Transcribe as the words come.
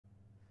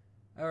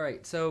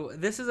Alright, so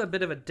this is a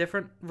bit of a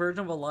different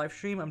version of a live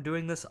stream. I'm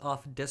doing this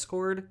off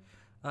Discord,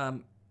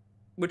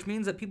 which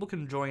means that people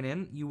can join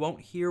in. You won't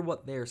hear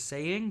what they're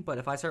saying, but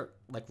if I start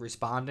like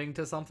responding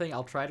to something,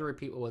 I'll try to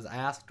repeat what was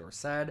asked or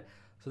said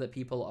so that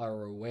people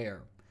are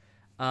aware.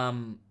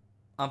 I'm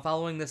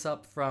following this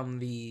up from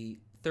the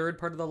third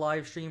part of the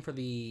live stream for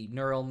the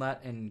neural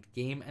net and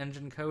game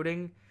engine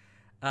coding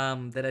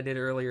that I did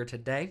earlier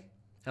today.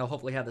 I'll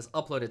hopefully have this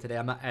uploaded today.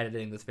 I'm not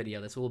editing this video.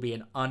 This will be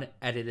an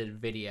unedited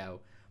video.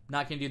 I'm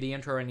not going to do the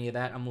intro or any of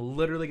that. I'm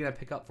literally going to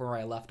pick up from where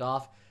I left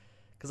off.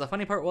 Because the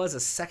funny part was, the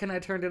second I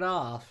turned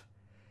off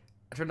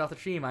the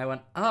stream, I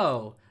went,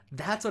 oh,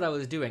 that's what I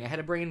was doing. I had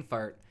a brain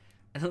fart.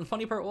 And the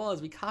funny part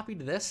was, we copied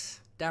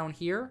this down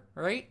here,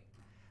 right?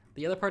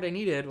 The other part I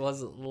needed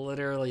was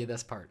literally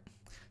this part.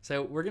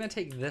 So we're going to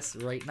take this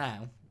right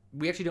now.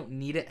 We actually don't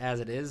need it as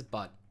it is,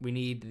 but we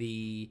need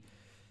the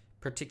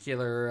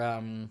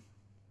particular...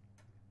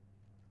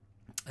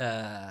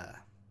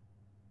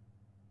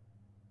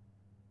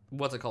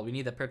 what's it called? We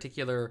need the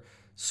particular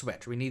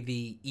switch. We need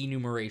the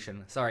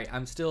enumeration. Sorry,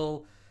 I'm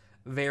still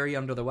very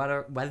under the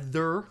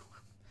weather,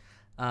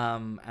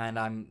 and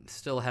I'm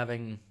still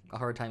having a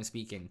hard time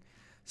speaking.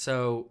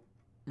 So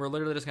we're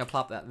literally just going to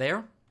plop that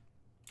there.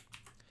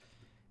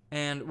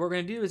 And what we're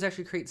going to do is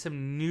actually create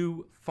some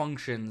new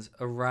functions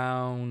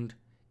around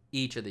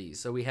each of these.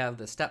 So we have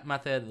the step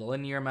method, the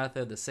linear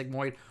method, the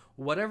sigmoid.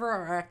 Whatever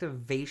our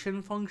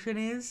activation function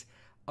is,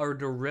 our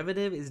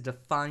derivative is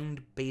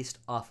defined based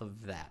off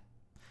of that.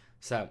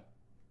 So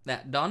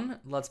that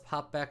done, let's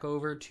pop back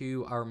over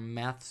to our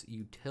maths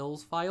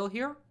utils file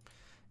here.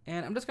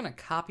 And I'm just going to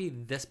copy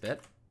this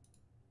bit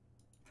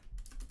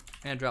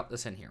and drop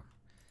this in here.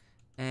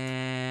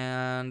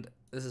 And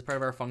this is part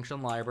of our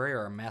function library, or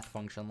our math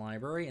function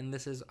library. And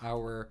this is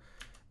our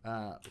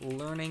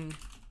learning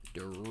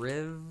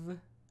derivative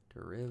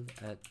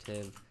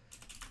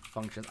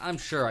functions. I'm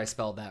sure I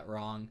spelled that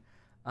wrong.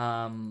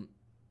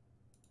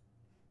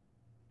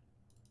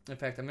 In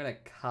fact, I'm going to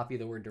copy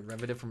the word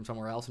derivative from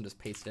somewhere else and just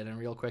paste it in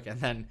real quick, and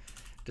then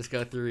just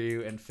go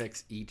through and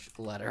fix each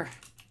letter.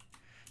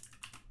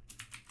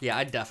 Yeah,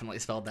 I definitely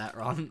spelled that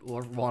wrong,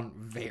 or one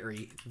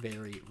very,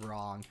 very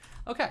wrong.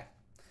 Okay,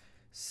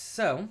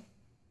 so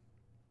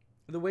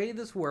the way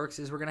this works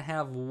is we're going to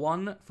have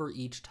one for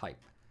each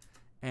type.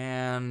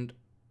 And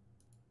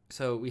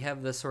so we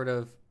have this sort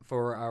of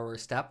for our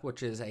step,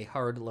 which is a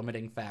hard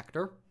limiting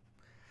factor.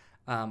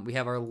 We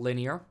have our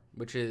linear,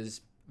 which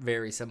is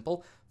very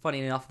simple.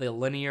 Funny enough, the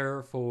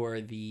linear for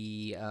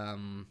the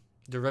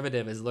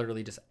derivative is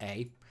literally just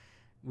a.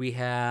 We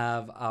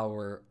have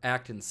our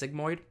act and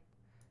sigmoid,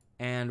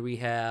 and we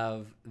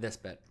have this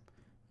bit.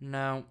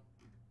 Now,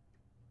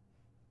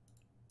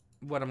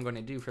 what I'm going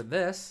to do for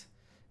this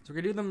is we're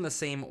going to do them in the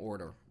same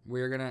order.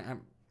 We're going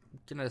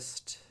to,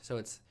 so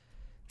it's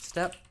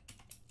step,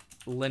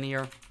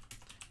 linear,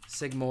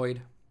 sigmoid,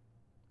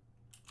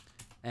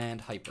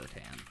 and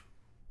hypertan.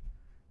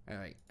 All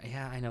right,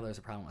 yeah, I know there's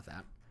a problem with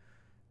that.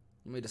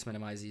 Let me just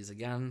minimize these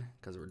again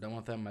because we're done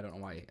with them. I don't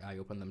know why I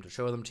opened them to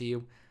show them to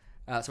you.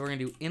 So we're going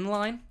to do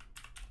inline,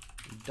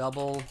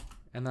 double,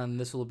 and then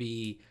this will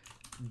be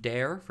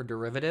dar for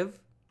derivative,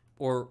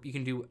 or you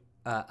can do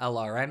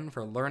LRN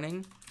for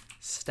learning,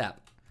 step.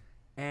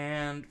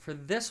 And for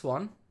this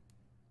one,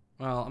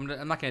 well, I'm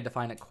not going to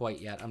define it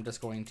quite yet. I'm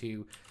just going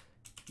to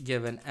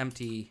give an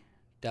empty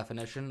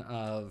definition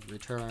of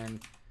return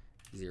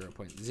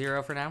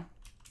 0.0 for now.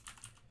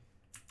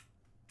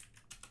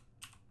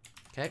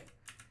 Okay.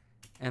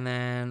 And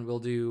then we'll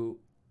do,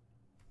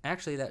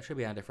 actually that should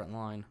be on a different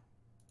line.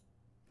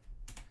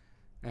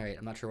 All right,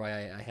 I'm not sure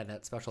why I had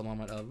that special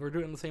moment of, we're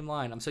doing the same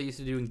line. I'm so used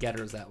to doing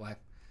getters that way.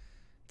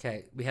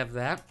 Okay, we have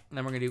that. And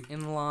then we're gonna do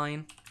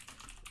inline,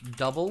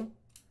 double,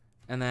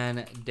 and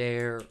then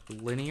dar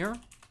linear.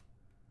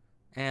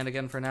 And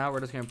again, for now, we're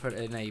just gonna put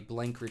in a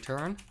blank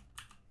return.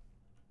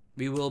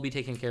 We will be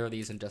taking care of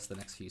these in just the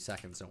next few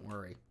seconds, don't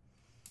worry.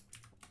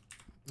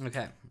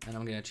 Okay, and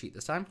I'm gonna cheat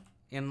this time.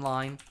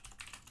 Inline,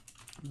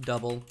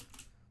 double,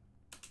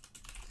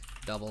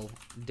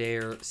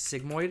 dar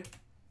sigmoid.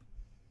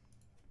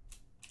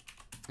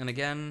 And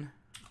again,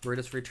 we're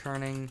just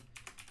returning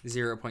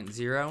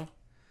 0.0.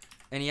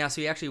 And yes,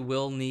 we actually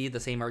will need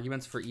the same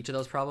arguments for each of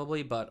those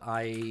probably, but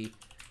I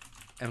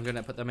am going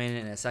to put them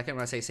in a second.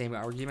 When I say same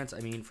arguments, I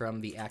mean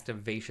from the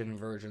activation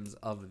versions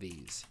of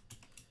these.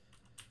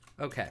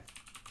 Okay.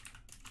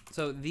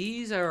 So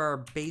these are our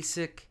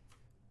basic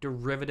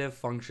derivative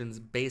functions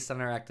based on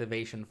our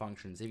activation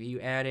functions. If you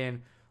add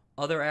in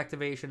other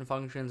activation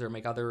functions or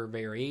make other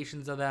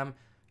variations of them,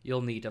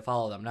 you'll need to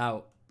follow them.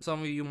 Now,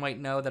 some of you might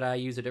know that I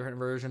use a different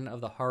version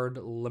of the hard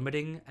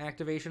limiting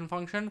activation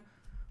function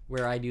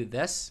where I do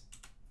this.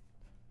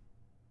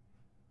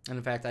 And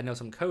in fact, I know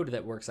some code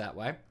that works that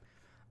way.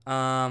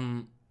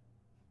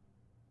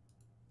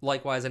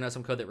 Likewise, I know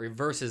some code that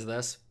reverses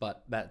this,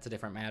 but that's a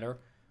different matter.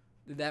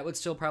 That would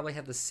still probably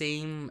have the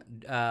same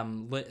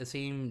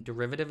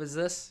derivative as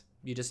this.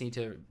 You just need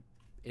to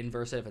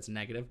inverse it if it's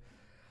negative.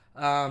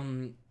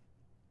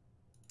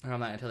 I'm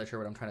not entirely sure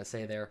what I'm trying to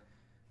say there.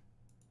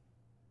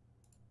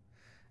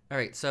 All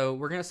right, so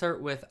we're going to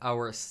start with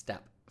our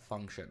step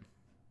function.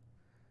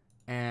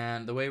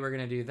 And the way we're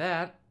going to do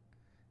that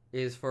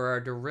is for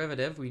our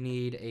derivative, we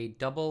need a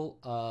double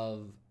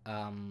of x,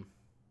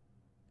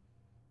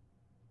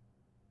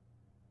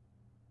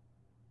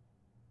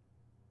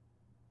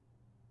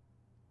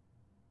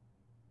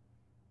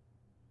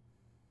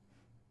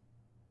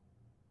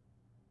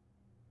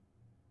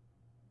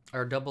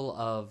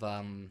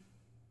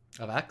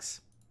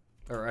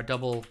 or a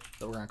double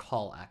that we're going to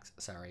call x,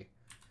 sorry.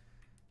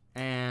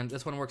 And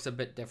this one works a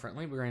bit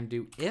differently. We're going to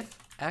do if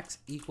x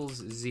equals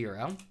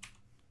 0,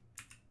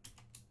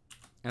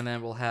 and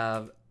then we'll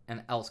have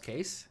an else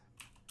case.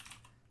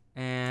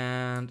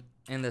 And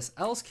in this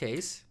else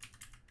case,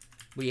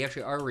 we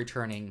actually are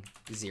returning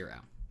 0.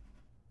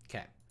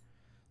 Okay.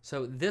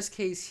 So this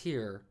case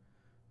here,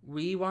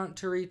 we want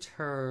to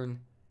return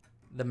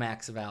the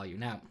max value.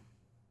 Now,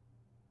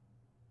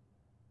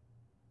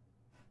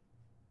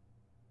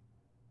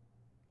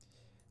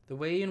 the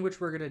way in which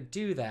we're going to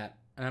do that,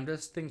 and I'm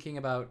just thinking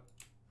about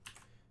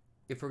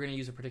if we're going to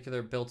use a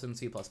particular built-in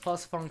C++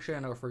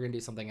 function or if we're going to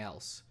do something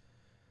else.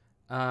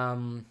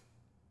 I'm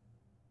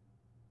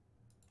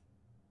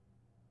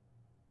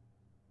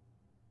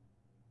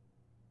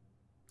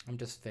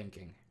just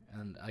thinking.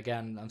 And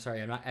again, I'm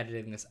sorry, I'm not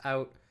editing this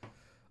out.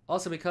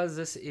 Also, because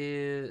this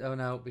is... Oh,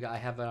 no, I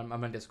have it. I'm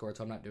on Discord,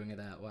 so I'm not doing it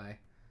that way.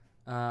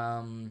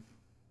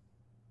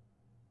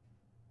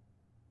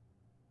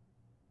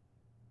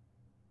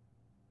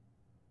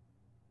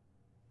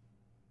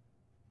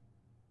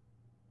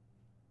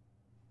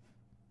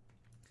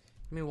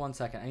 Give me 1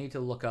 second. I need to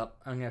look up.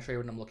 I'm going to show you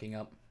what I'm looking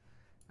up.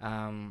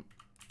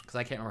 Because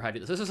I can't remember how to do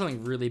this. This is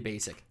something really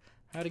basic.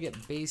 How to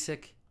get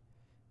basic...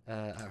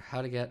 or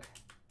how to get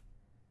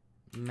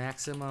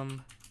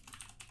maximum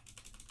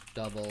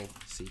double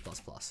C++.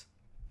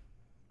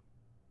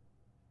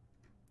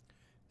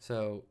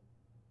 So...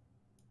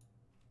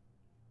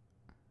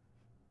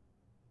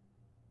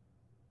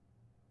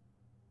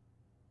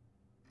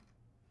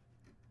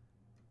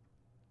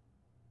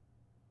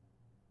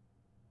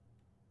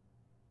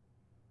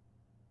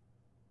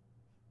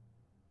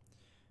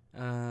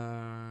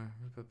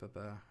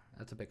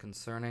 that's a bit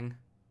concerning.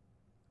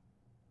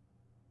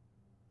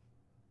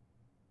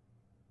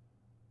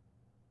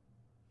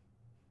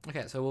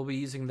 Okay, so we'll be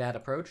using that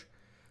approach.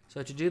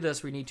 So to do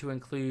this, we need to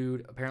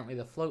include, apparently,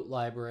 the float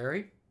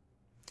library.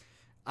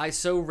 I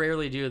so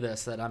rarely do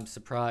this that I'm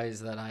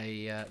surprised that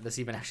this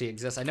even actually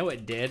exists. I know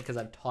it did because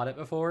I've taught it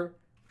before,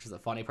 which is the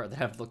funny part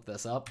that I've looked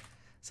this up.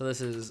 So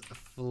this is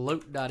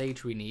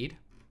float.h we need.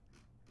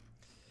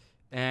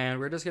 And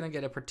we're just going to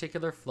get a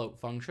particular float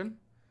function.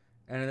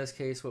 And in this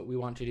case, what we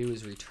want to do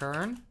is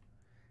return.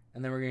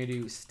 And then we're going to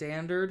do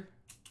standard.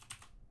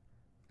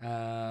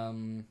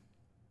 Actually,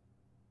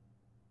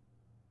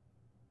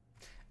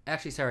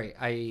 sorry,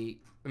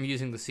 I'm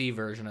using the C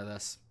version of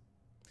this.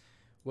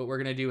 What we're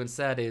going to do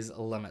instead is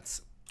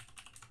limits.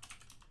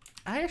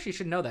 I actually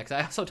should know that because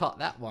I also taught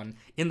that one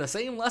in the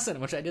same lesson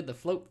in which I did the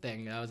float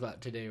thing I was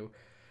about to do.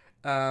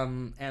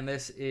 And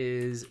this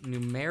is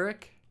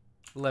numeric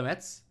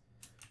limits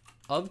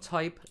of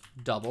type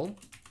double.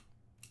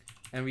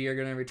 And we are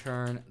going to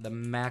return the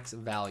max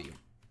value.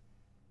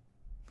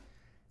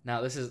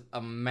 Now, this is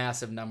a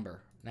massive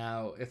number.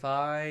 Now, if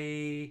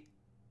I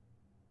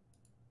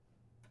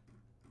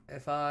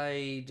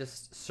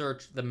just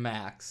search the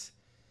max,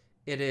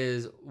 it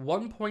is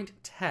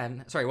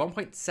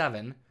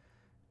 1.7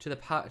 to the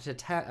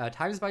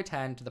times by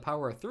 10 to the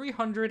power of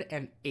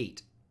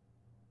 308.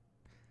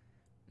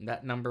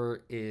 That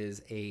number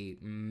is a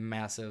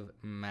massive,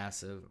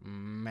 massive,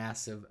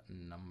 massive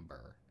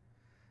number.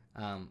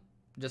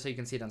 Just so you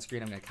can see it on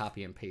screen, I'm going to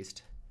copy and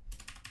paste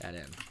that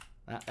in.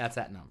 That's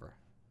that number.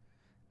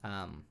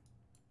 I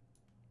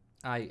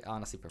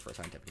honestly prefer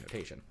scientific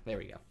notation. There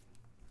we go.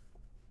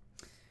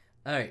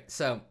 All right,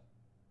 so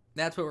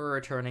that's what we're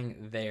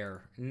returning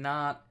there.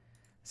 Not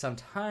some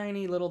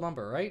tiny little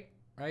number, right?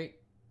 Right?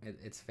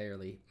 It's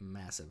fairly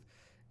massive.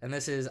 And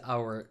this is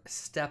our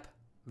step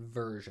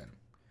version.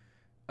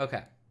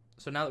 Okay,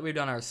 so now that we've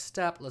done our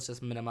step, let's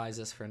just minimize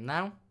this for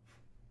now.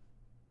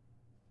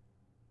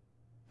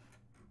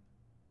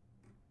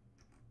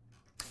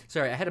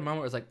 Sorry, I had a moment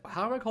where I was like,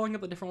 how am I calling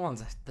up the different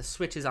ones? The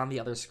switch is on the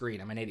other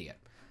screen. I'm an idiot.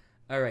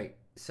 All right,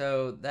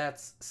 so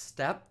that's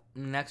step.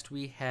 Next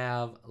we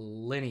have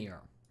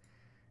linear.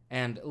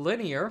 And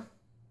linear,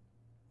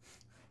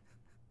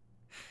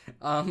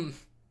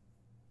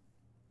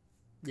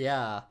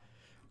 yeah,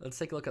 let's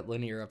take a look at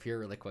linear up here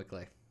really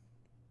quickly.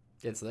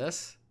 It's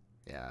this.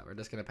 Yeah, we're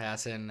just going to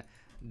pass in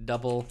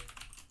double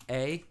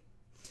A,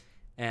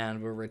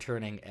 and we're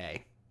returning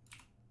A.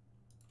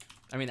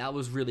 I mean, that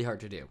was really hard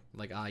to do.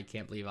 Like, I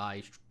can't believe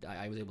I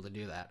was able to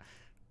do that.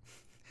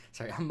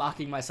 Sorry, I'm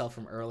mocking myself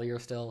from earlier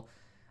still.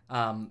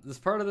 The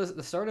start of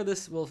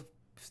this will...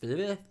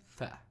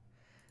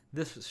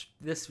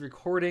 This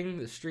recording,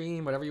 the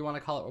stream, whatever you want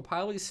to call it, will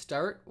probably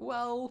start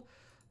well,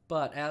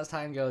 but as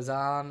time goes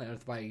on, and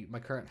with my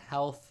current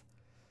health,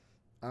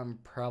 I'm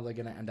probably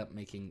going to end up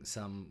making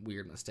some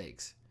weird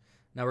mistakes.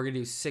 Now we're going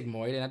to do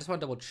sigmoid, and I just want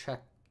to double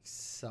check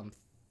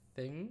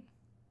something.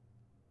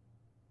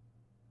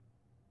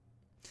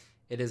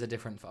 It is a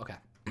different, okay.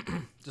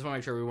 Just want to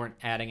make sure we weren't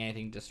adding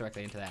anything just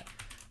directly into that.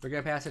 We're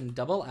going to pass in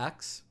double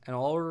x, and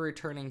all we're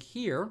returning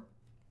here,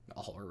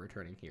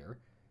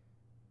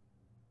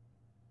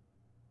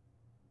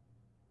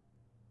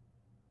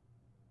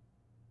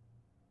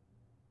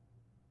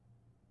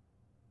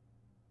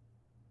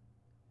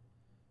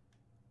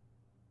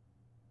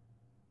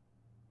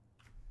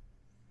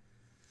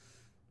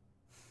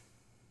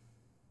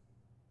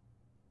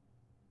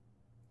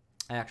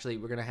 actually,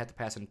 we're going to have to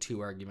pass in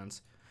two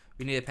arguments.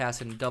 We need to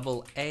pass in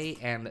double a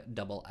and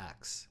double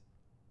x.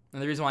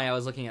 And the reason why I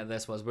was looking at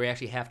this was we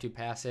actually have to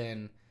pass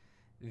in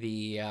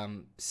the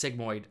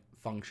sigmoid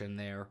function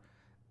there.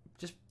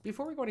 Just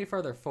before we go any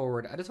further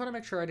forward, I just want to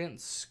make sure I didn't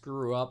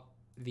screw up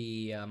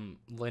the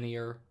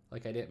linear,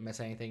 like I didn't miss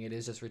anything. It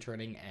is just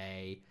returning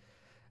a,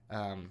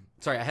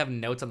 sorry, I have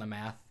notes on the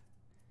math.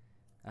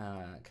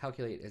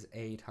 Calculate is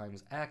a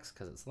times x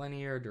because it's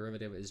linear.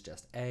 Derivative is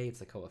just a, it's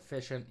the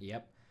coefficient,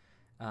 yep.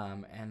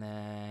 And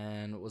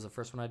then what was the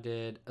first one I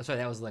did? Oh, sorry,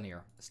 that was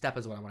linear. Step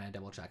is what I want to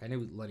double check. I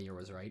knew linear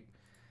was right.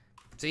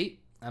 See,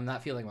 I'm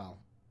not feeling well.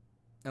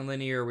 In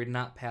linear, we're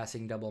not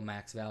passing double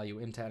max value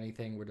into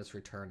anything. We're just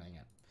returning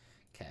it.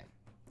 Okay.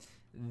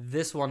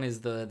 This one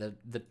is the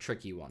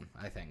tricky one,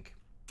 I think.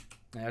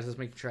 And I was just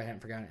making sure I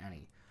hadn't forgotten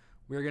any.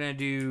 We're going to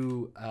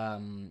do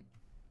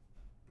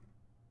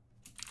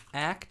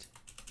act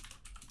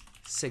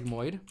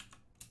sigmoid.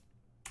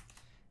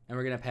 And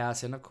we're going to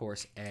pass in, of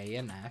course, a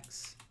and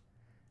x.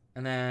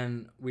 And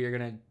then we are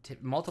going to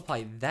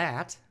multiply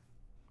that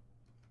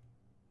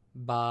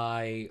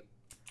by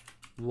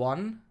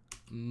 1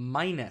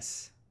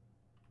 minus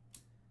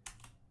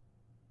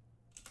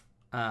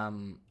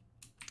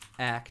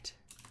act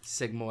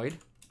sigmoid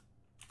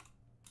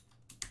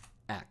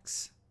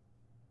x.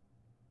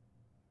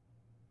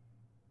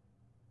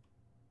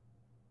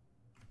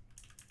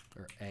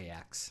 Or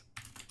ax.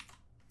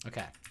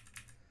 Okay.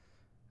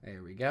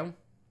 There we go.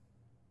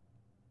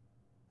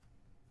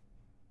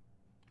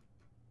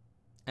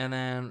 And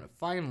then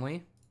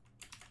finally,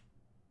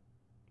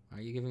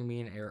 are you giving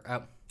me an error?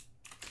 Oh.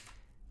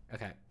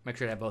 Okay, make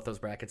sure to have both those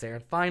brackets there.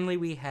 And finally,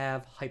 we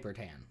have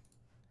hypertan.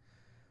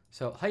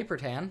 So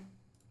hypertan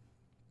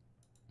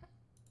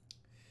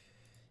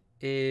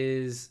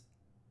is,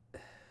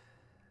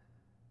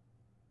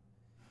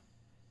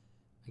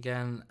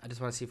 again, I just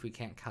want to see if we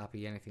can't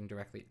copy anything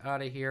directly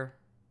out of here.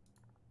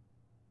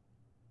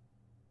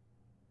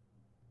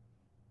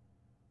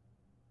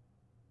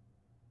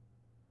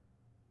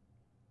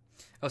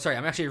 Oh, sorry,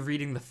 I'm actually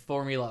reading the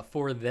formula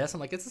for this.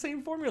 I'm like, it's the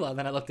same formula. And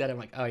then I looked at it, I'm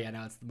like, oh yeah,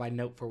 no, it's my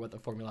note for what the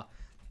formula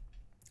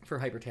for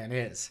hypertan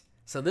is.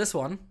 So this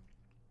one,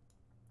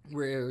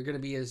 we're going to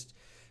be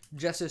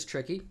just as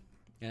tricky.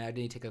 And I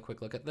need to take a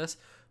quick look at this.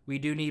 We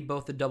do need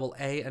both the double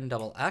A and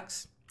double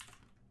X.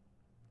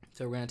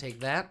 So we're going to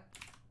take that.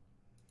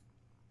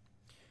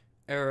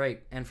 All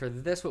right, and for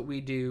this, what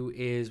we do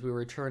is we're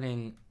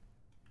returning,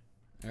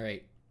 all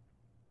right,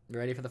 you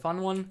ready for the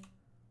fun one?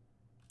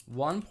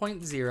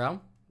 1.0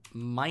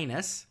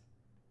 minus,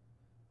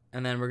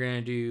 and then we're going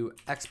to do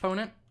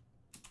exponent,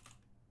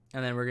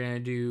 and then we're going to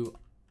do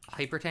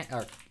hypertan,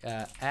 or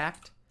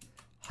act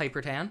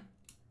hypertan,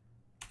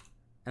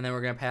 and then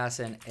we're going to pass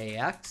in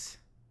ax,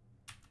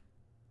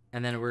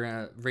 and then we're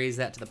going to raise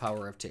that to the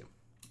power of 2.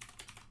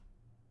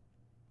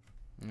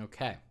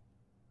 Okay.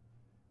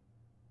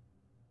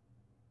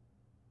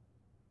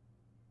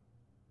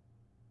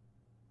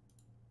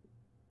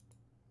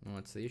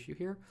 What's the issue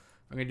here?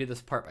 I'm going to do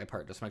this part by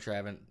part, just to make sure I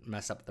haven't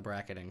messed up the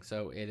bracketing.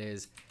 So it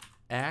is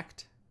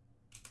act.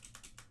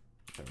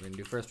 So we're going to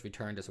do first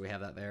return, just so we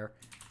have that there.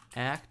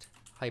 Act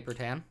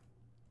hypertan.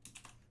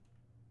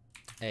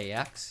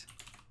 AX.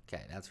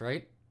 Okay, that's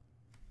right.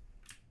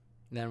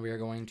 Then we are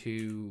going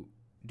to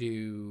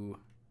do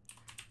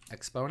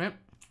exponent.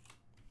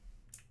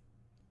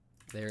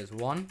 There's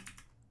 1,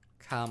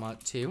 comma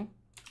 2.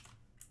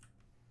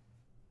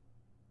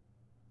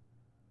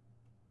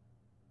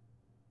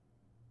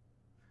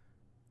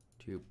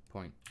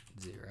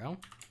 .0.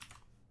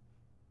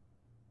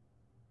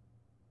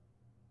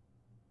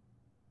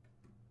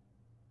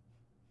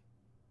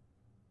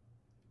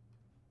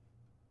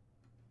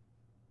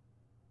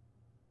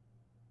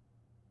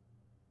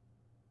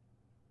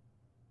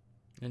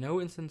 And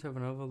no instance of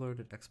an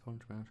overloaded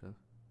exponent amount of.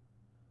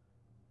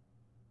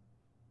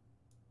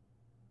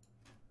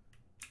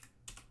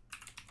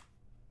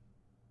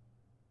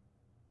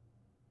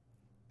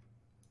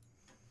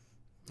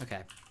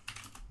 Okay,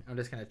 I'm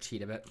just gonna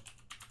cheat a bit.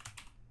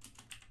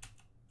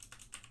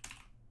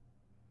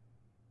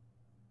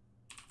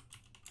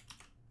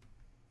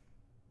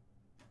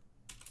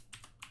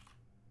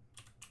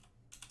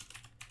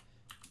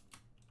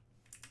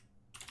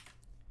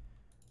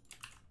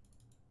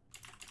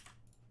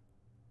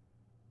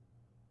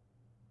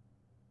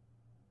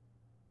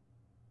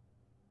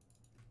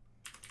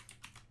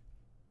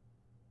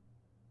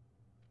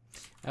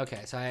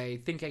 Okay, so I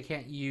think I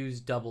can't use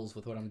doubles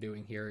with what I'm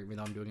doing here, even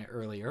though I'm doing it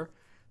earlier.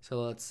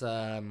 So let's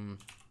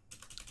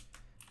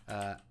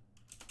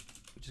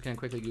Just gonna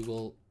quickly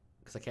Google,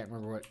 because I can't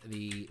remember what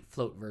the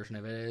float version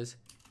of it is.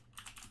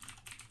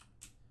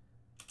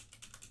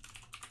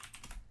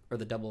 Or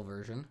the double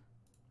version.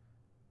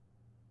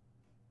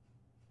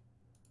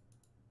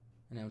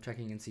 And I'm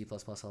checking in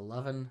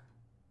C++11.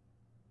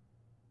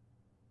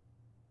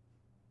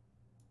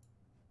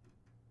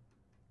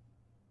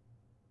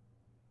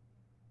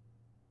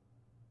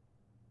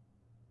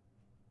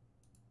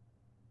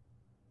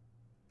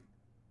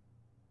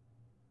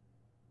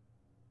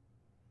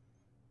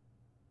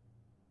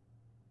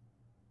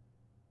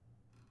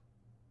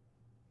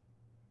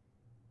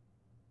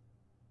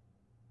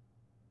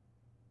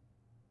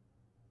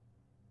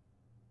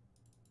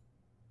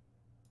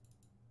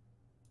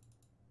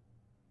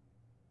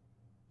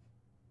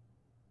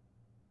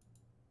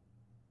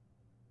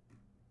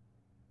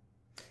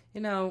 You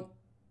know,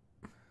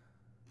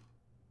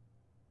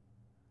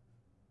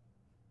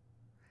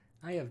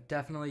 I have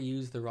definitely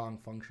used the wrong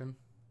function.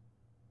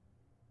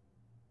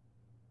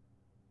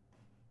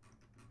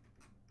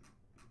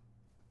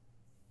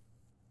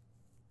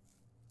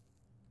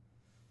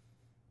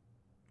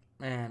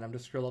 And I'm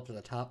just scroll up to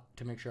the top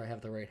to make sure I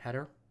have the right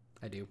header.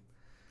 I do.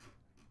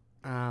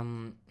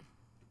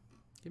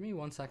 Give me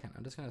 1 second.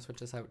 I'm just going to switch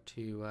this out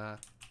to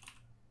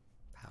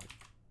POW.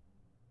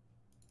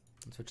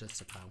 And switch this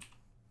to POW.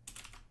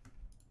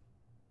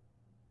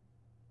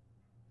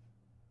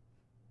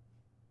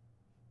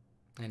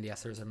 And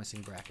yes, there's a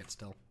missing bracket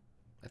still,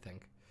 I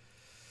think.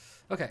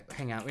 Okay,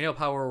 hang on. We know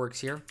power works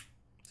here.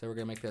 So we're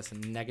going to make this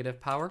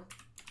negative power.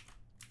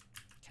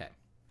 Okay.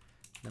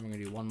 Then we're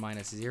going to do 1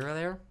 minus 0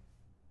 there.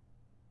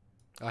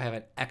 Oh, I have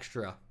an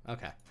extra.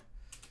 Okay.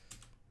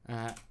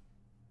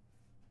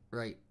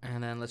 Right.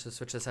 And then let's just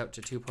switch this out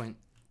to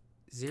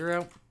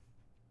 2.0.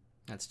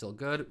 That's still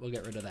good. We'll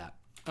get rid of that.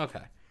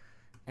 Okay.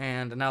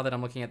 And now that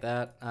I'm looking at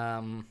that,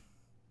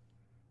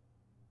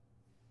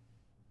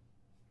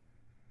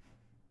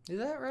 is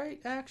that right,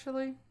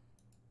 actually?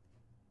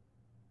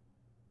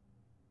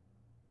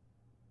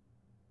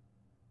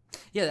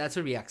 Yeah, that's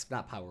would be X,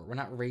 not power. We're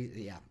not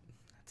raising. Yeah,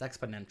 it's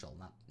exponential,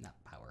 not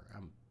power.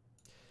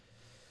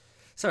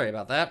 Sorry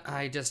about that.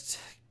 I just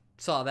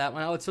saw that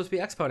one. Oh, it's supposed to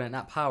be exponent,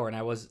 not power, and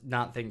I was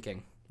not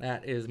thinking.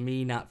 That is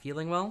me not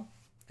feeling well,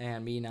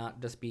 and me not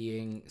just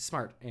being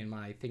smart in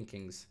my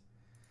thinkings.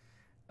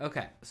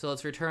 Okay, so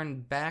let's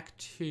return back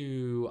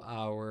to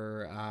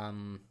our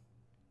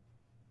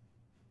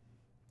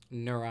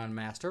neuron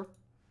master.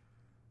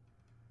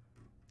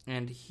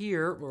 And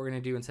here, what we're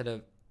going to do instead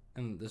of,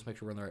 and just make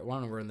sure we're in the right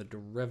one, we're in the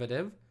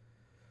derivative.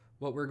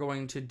 What we're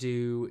going to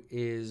do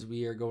is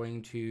we are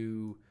going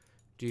to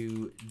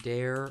do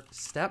dir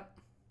step,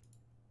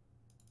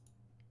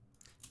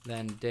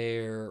 then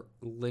dir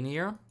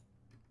linear,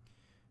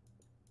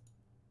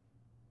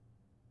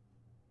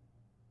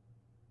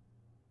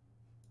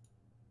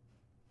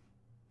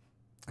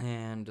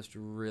 and just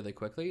really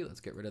quickly, let's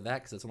get rid of that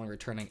because it's only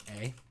returning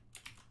A.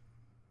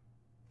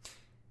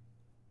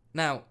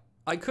 Now,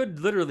 I could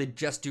literally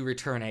just do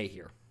return A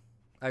here.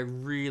 I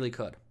really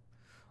could.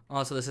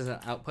 Also, this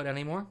isn't output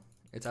anymore.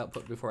 It's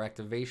output before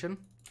activation.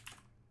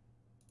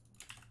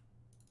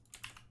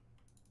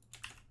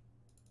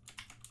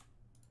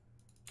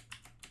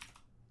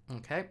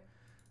 Okay.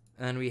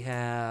 And we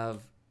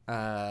have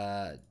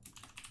dir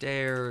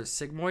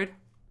sigmoid.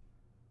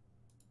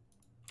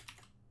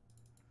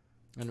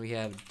 And we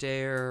have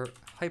dir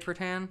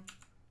hypertan.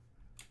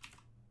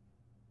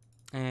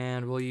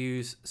 And we'll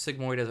use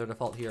sigmoid as our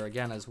default here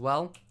again as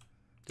well,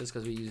 just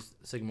because we use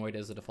sigmoid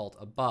as the default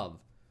above.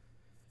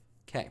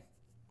 Okay.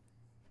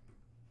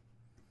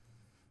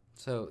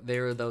 So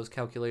there are those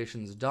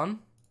calculations done.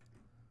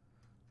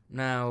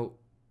 Now,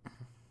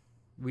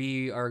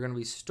 we are going to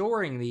be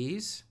storing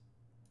these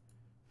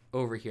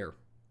over here.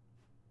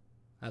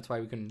 That's why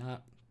we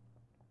cannot,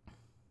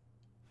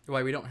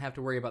 why we don't have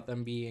to worry about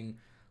them being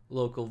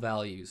local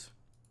values.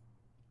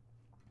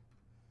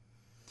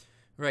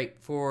 Right,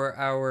 for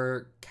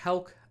our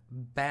calc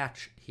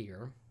batch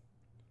here,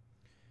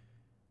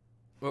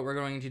 what we're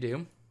going to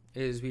do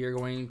is we are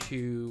going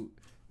to,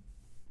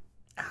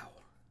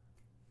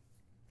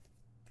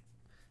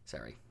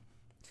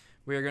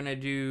 we are going to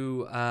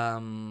do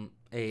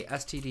a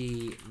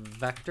std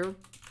vector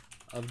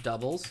of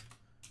doubles.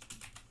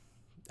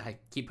 I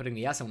keep putting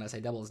the S in when I say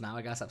doubles now.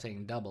 I gotta stop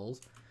saying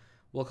doubles.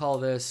 We'll call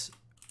this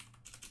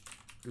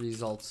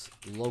results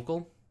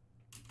local.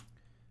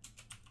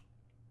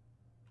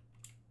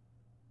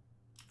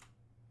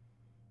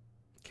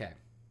 Okay.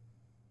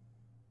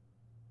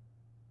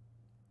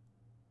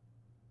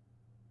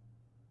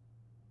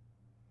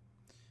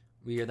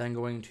 We are then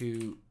going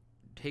to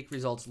take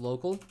results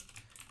local,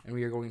 and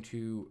we are going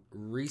to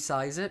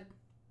resize it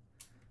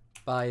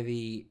by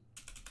the,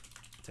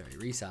 sorry,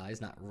 resize,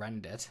 not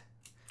rend it,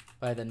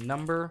 by the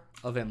number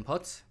of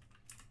inputs.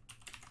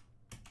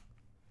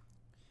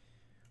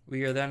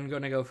 We are then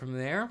going to go from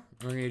there.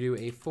 We're going to do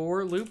a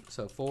for loop.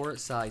 So for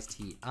size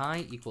ti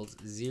equals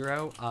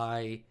 0,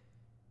 I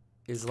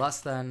is less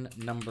than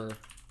number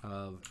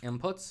of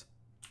inputs.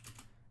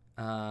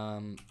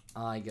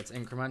 I gets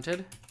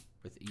incremented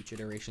with each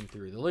iteration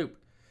through the loop.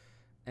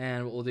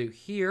 And what we'll do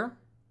here,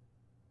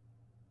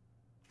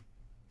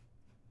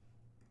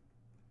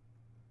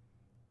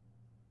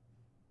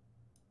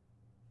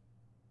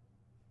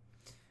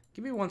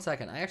 give me 1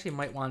 second. I actually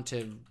might want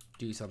to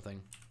do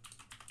something.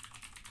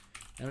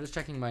 I'm just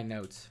checking my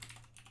notes.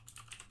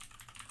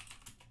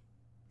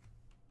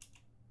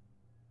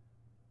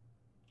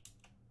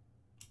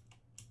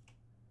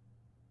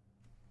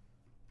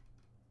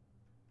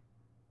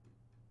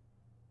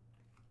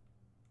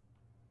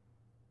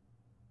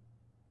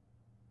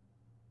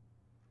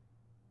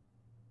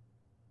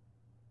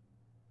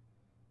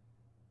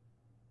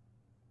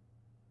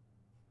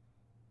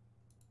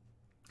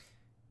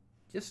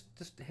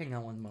 Just hang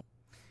on 1 moment.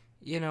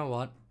 You know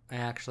what? I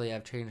actually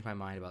have changed my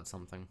mind about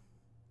something.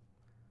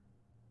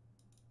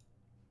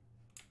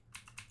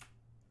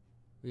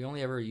 We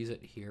only ever use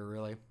it here,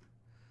 really.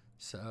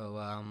 So,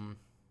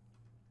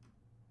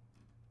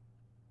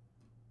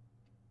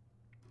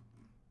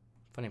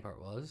 funny part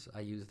was,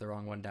 I used the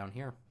wrong one down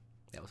here.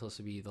 That was supposed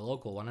to be the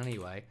local one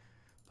anyway.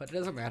 But it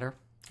doesn't matter.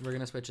 We're going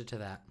to switch it to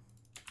that.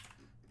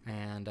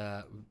 And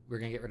we're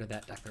going to get rid of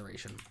that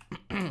declaration.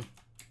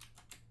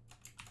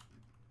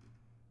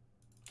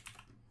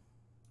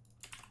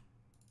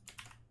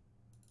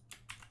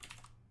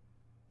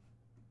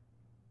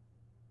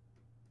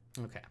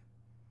 Okay.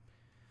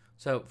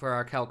 So for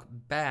our calc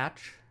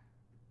batch,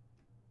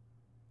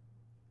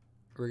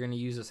 we're going to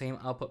use the same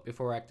output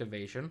before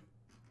activation.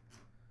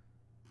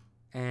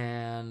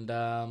 And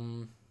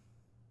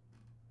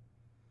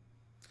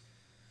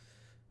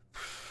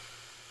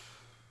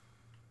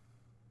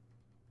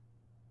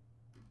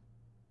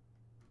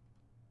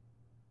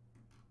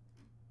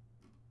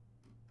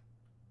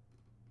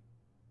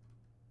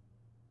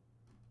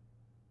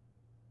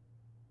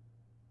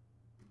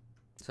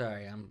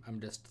sorry,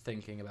 I'm just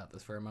thinking about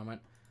this for a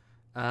moment.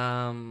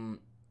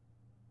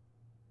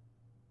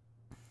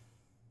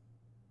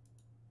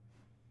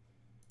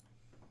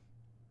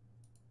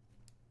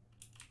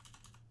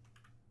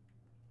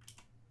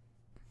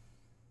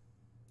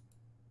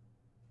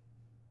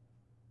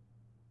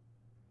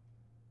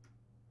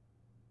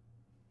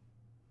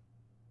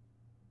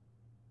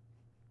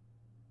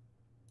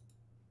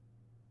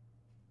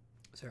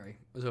 Sorry,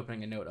 I was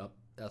opening a note up.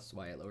 That's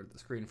why I lowered the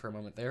screen for a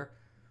moment there.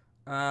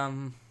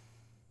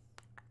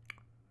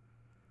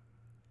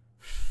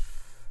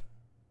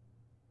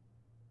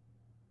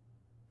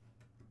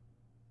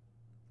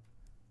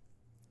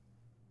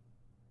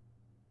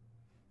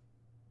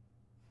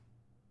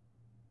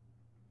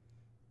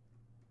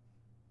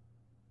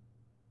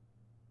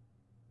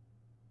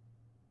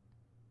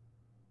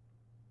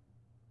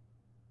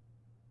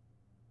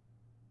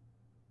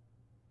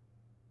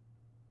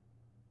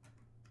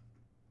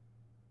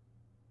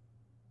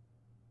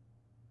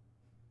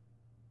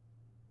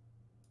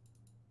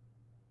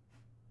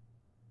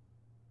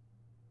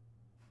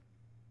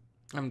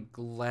 I'm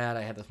glad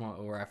I had this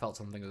moment where I felt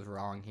something was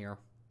wrong here.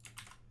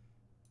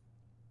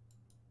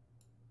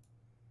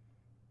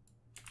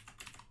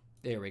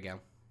 There we go.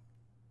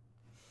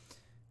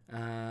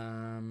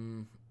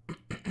 Number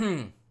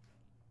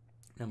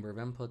of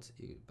inputs,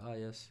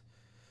 bias,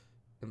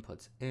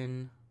 inputs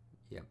in,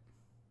 yep.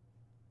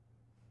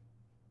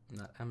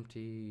 Not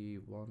empty,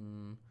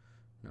 1,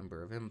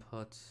 number of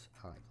inputs,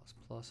 I plus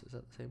plus, is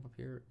that the same up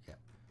here? Yep.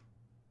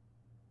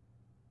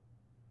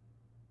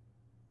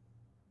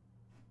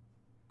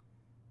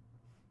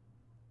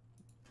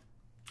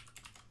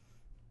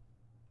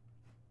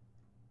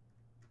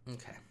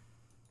 Okay.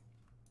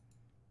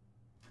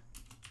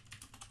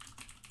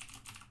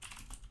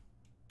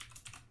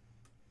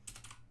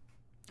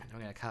 And I'm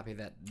going to copy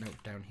that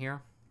note down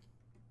here.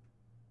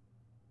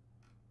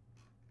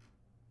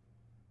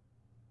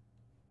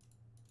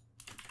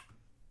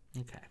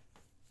 Okay.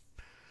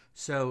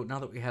 So now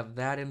that we have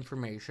that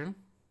information,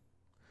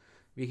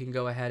 we can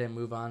go ahead and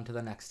move on to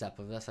the next step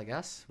of this, I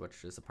guess,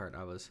 which is the part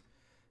I was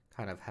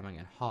kind of hemming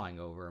and hawing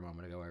over a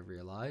moment ago, I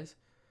realize.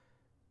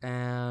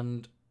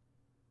 And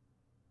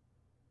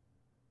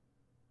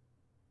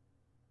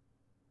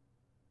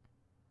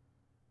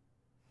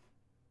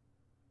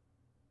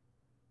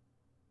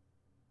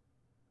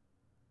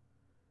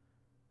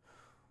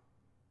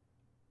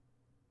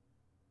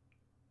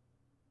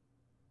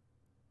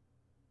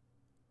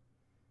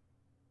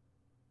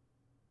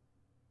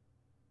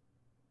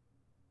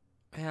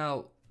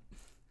well,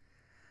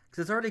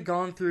 because it's already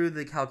gone through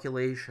the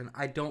calculation,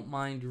 I don't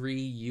mind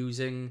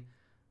reusing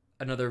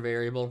another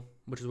variable,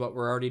 which is what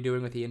we're already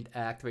doing with the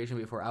activation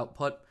before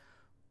output.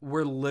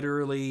 We're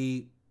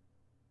literally...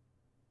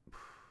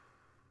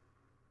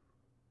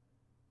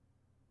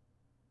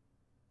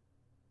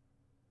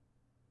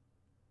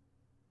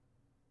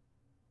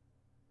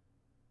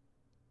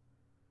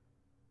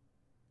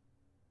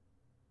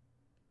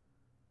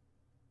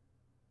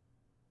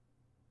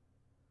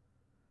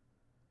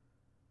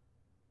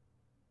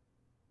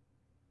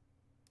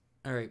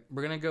 All right,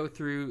 we're going to go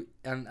through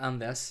on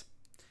this,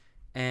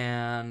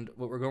 and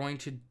what we're going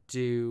to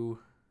do...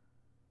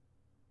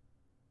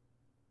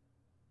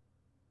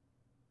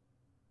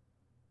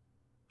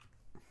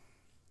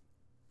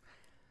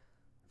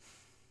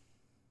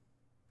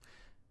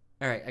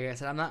 All right, like I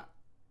said, I'm not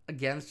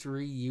against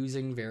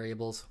reusing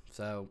variables,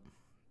 so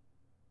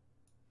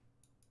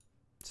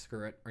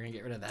screw it. We're gonna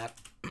get rid of that,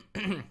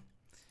 and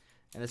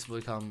this will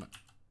become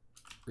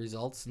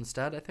results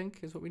instead. I think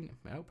is what we.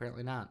 No,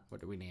 apparently not.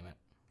 What did we name it?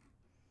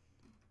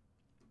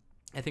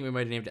 I think we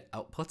might have named it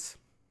outputs.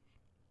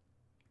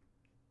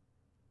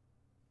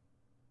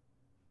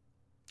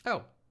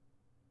 Oh.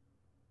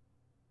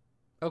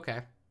 Okay.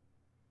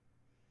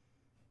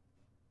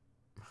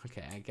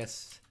 Okay, I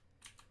guess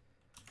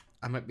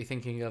I might be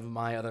thinking of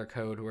my other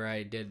code where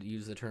I did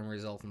use the term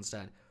result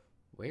instead.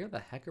 Where the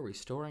heck are we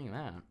storing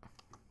that?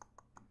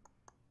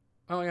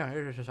 Oh yeah,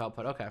 here's just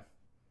output. Okay.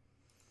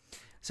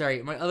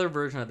 Sorry, my other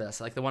version of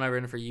this, like the one I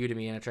ran for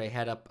Udemy and which I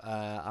had up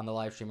on the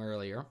live stream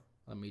earlier.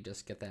 Let me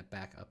just get that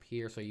back up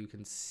here so you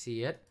can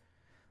see it.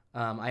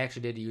 I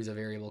actually did use a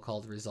variable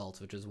called results,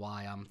 which is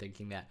why I'm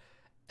thinking that.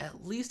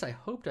 At least I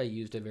hoped I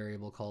used a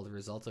variable called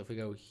results. So if we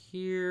go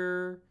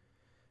here...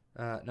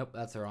 nope,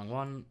 that's the wrong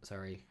one.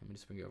 Sorry, let me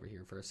just bring you over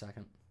here for a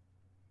second.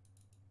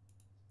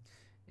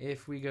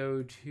 If we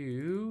go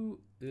to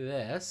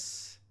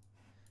this,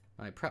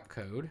 my prep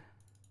code,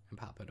 and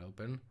pop it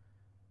open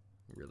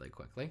really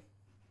quickly.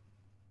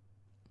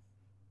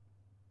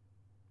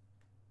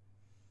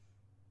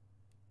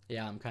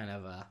 Yeah, I'm kind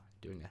of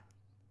doing a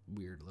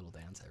weird little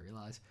dance, I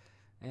realize.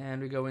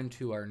 And we go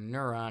into our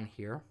neuron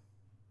here.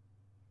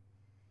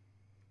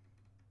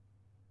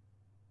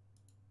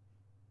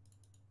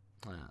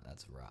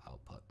 That's raw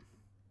output.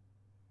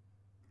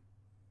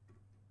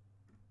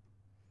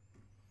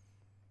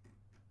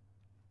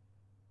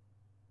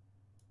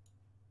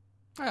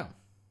 Oh.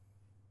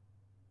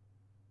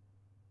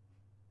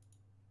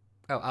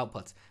 Oh,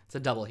 outputs. It's a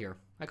double here.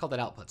 I called it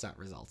outputs, not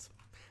results.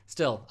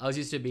 Still, I was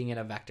used to being in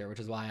a vector, which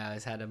is why I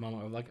always had a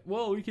moment of like,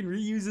 whoa, we can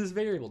reuse this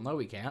variable. No,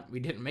 we can't.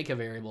 We didn't make a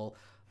variable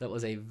that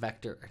was a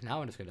vector.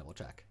 Now I'm just going to double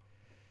check.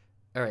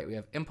 All right, we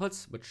have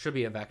inputs, which should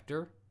be a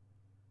vector.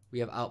 We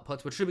have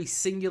outputs, which should be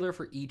singular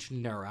for each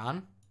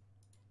neuron.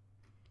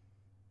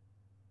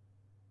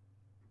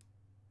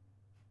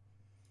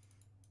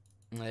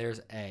 And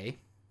there's A.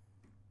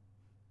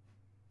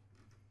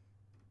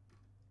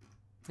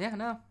 Yeah,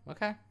 no,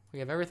 okay. We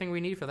have everything we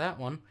need for that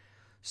one.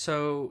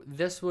 So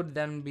this would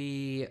then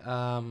be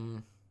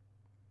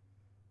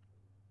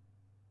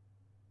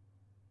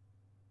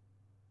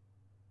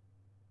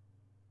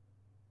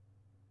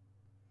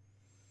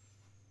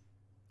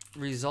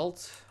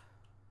result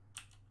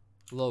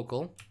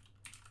local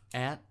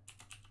at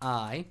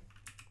I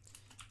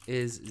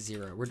is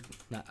 0. We're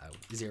not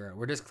 0.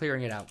 We're just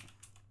clearing it out.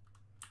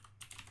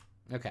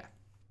 Okay.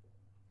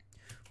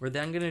 We're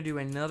then going to do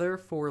another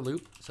for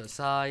loop. So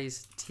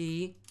size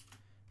t,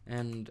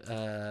 and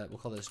we'll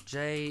call this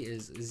j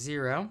is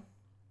 0.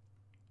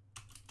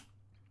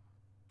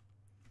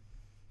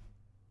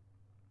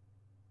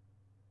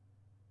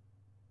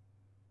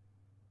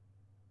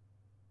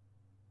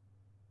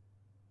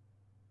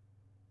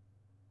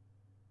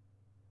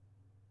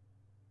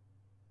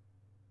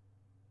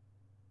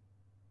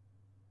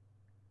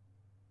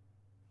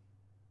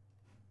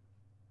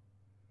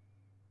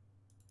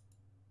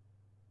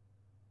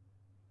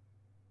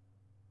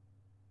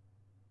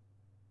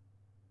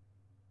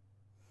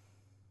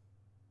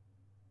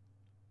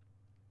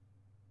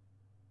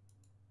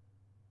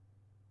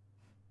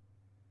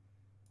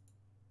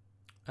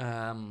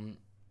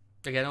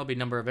 Again, it'll be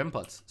number of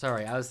inputs.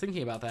 Sorry, I was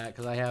thinking about that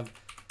because I have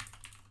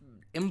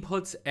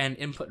inputs and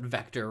input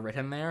vector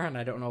written there, and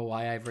I don't know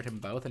why I've written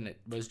both, and it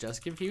was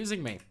just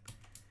confusing me.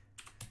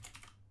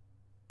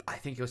 I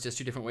think it was just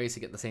two different ways to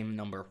get the same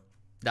number.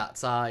 Dot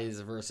size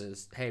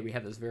versus, hey, we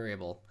have this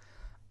variable.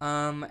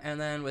 And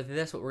then with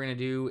this, what we're going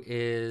to do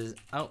is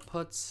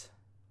outputs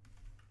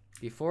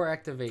before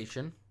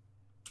activation.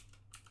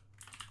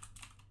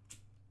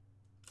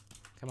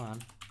 Come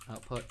on,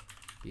 output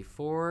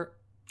before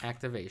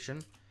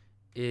activation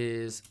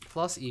is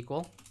plus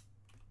equal,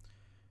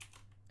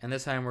 and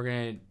this time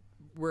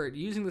we're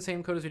using the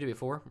same code as we did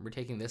before. We're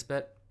taking this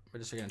bit, we're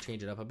just going to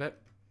change it up a bit,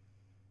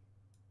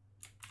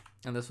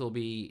 and this will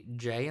be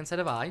j instead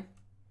of I,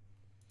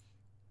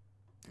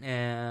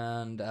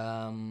 and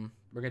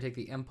we're going to take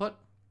the input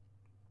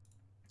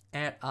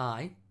at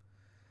I,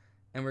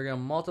 and we're going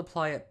to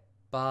multiply it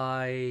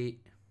by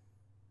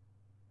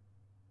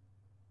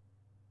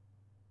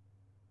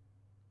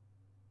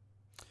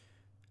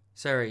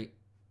sorry,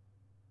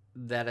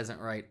 that isn't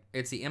right.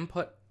 It's the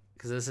input,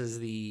 because this is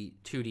the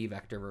 2D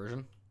vector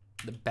version,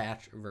 the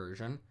batch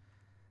version,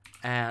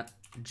 at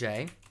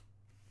j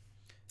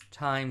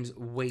times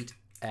weight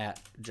at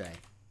j.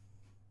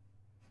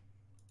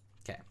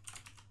 Okay.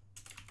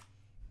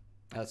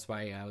 That's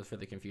why I was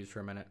really confused for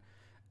a minute.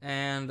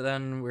 And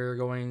then we're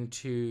going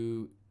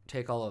to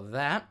take all of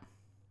that.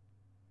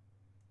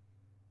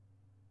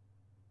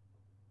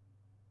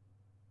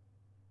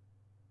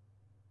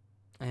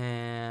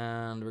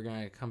 And we're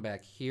going to come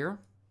back here.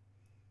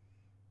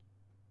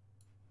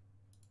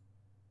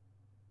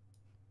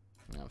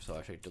 Oh, so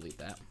I should delete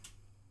that.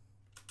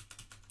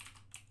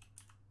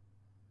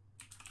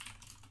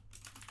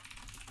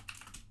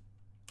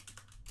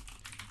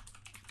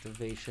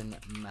 activation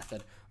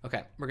method.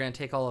 Okay, we're going to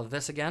take all of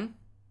this again.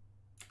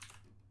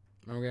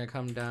 And we're going to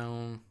come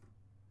down.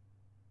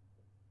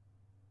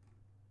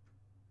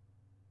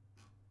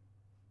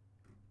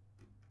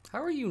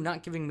 How are you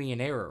not giving me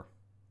an error?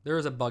 There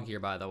is a bug here,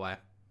 by the way.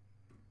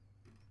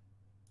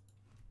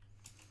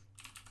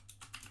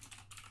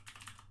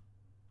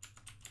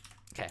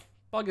 Okay,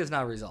 bug is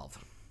now resolved.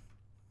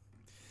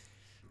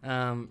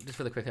 Just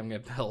really quick, I'm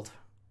going to build.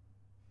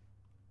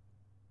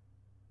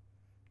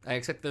 I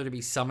expect there to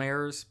be some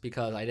errors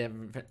because I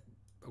didn't...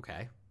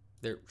 Okay.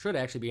 There should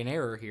actually be an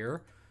error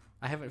here.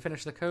 I haven't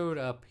finished the code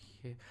up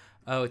here.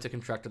 Oh, it's a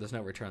constructor. There's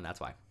no return. That's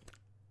why.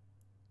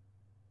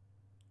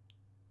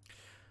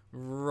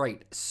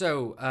 Right.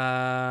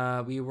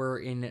 So, we were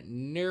in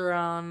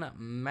Neuron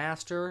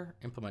Master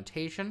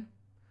implementation.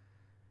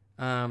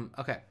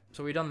 Okay.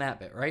 So, we've done that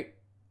bit, right?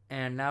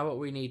 And now what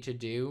we need to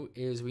do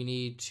is we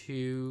need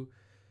to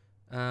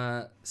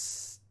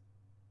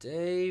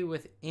stay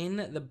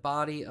within the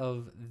body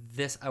of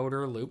this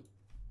outer loop.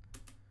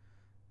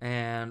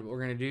 And what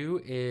we're going to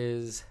do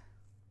is,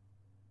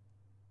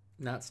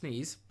 not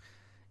sneeze,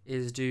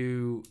 is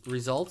do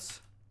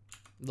results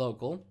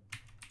local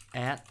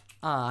at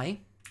I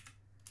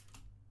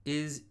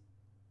is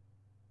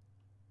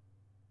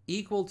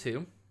equal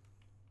to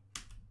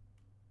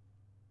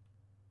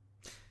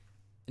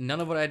none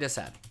of what I just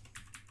said.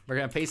 We're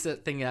going to paste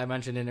that thing that I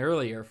mentioned in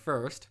earlier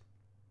first.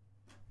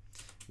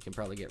 We can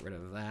probably get rid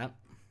of that.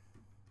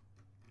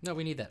 No,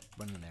 we need that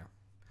one in there.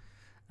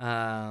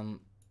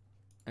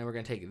 And we're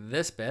going to take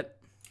this bit.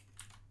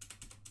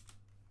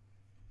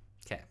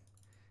 Okay.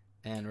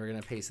 And we're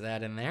going to paste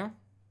that in there.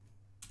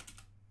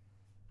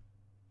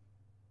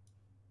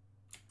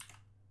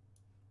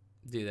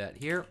 Do that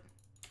here,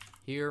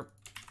 here,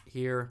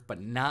 here, but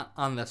not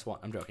on this one.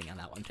 I'm joking, on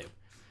that one too.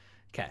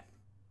 Okay.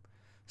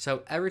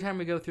 So every time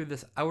we go through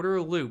this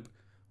outer loop,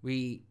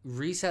 we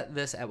reset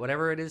this at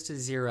whatever it is to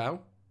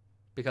 0,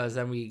 because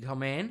then we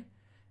come in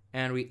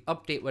and we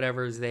update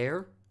whatever is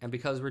there. And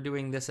because we're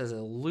doing this as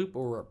a loop,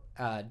 or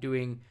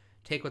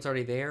take what's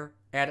already there,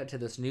 add it to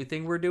this new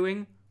thing we're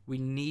doing, we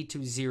need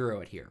to 0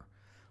 it here.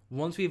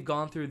 Once we've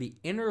gone through the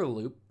inner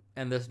loop,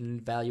 and this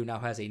value now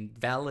has a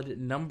valid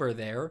number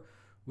there,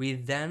 we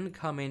then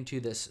come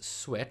into this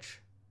switch,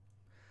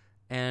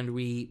 and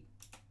we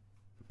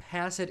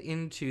pass it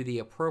into the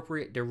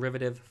appropriate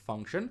derivative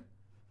function,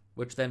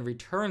 which then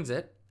returns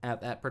it at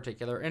that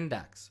particular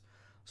index.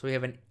 So we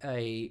have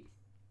a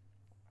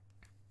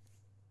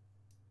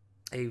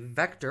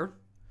vector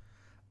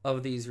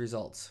of these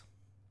results.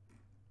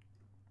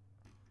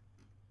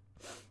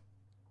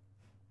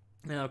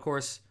 And of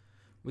course,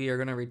 we are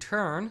going to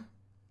return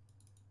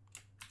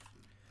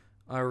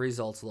our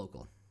results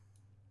local.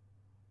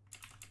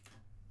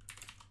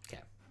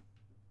 Okay.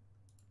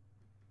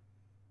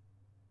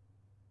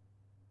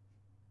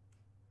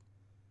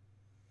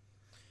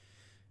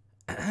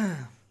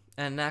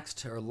 And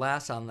next, or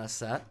last on this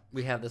set,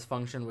 we have this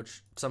function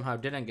which somehow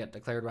didn't get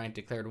declared when I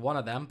declared one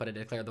of them, but it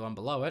declared the one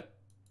below it.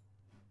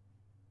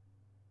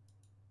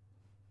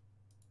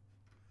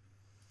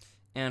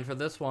 And for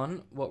this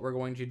one, what we're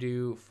going to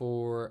do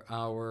for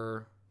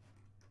our...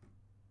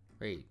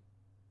 Wait.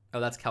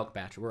 Oh, that's calc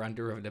batch. We're on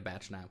derivative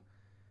batch now.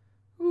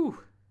 Ooh.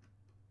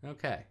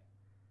 Okay.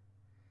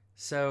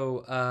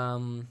 So,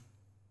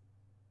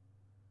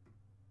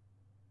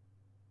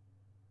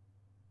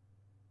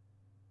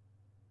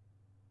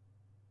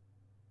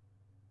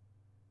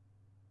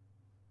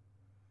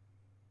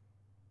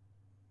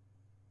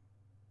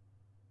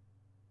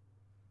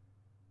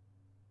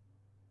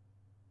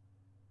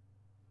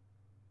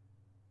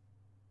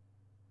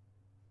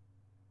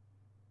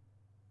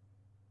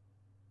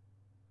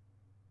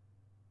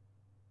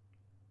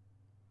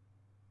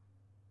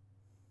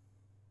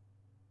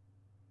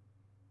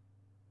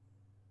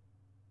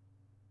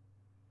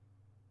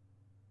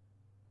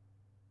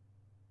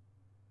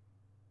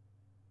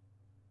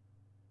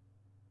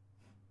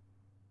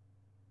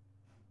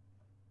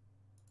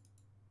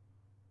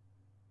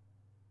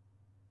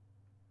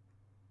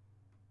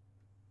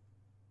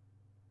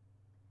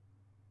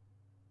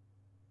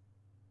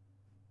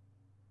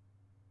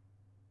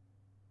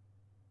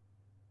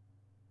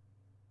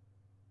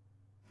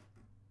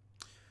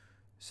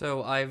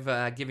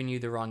 I've given you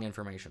the wrong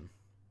information.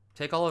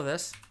 Take all of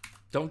this,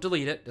 don't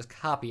delete it, just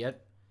copy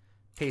it,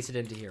 paste it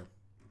into here.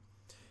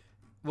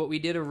 What we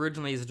did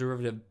originally is a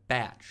derivative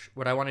batch.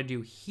 What I want to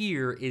do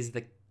here is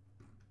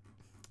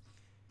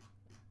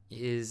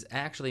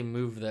actually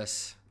move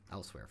this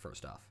elsewhere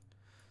first off.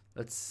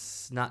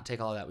 Let's not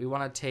take all of that. We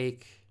want to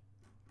take,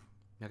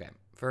 okay,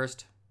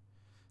 first,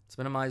 let's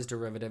minimize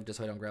derivative just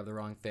so I don't grab the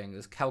wrong thing.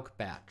 This calc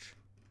batch.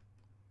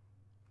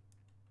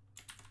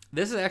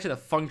 This is actually the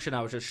function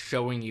I was just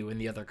showing you in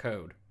the other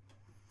code.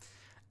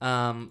 We're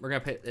going to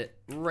put it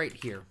right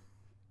here.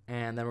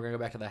 And then we're going to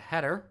go back to the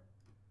header.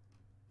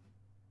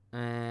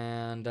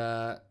 And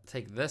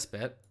take this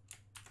bit.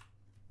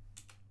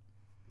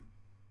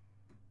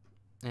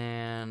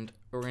 And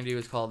what we're going to do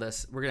is call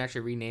this, we're going to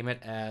actually rename it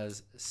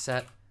as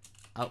set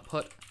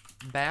output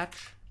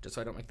batch, just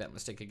so I don't make that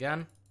mistake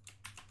again.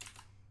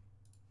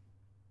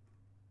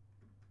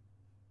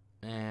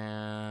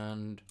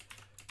 And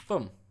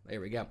boom, there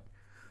we go.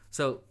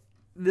 So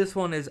this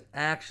one is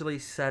actually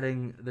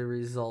setting the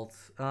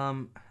results.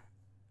 And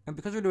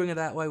because we're doing it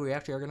that way, we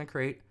actually are going to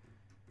create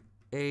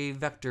a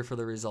vector for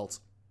the results.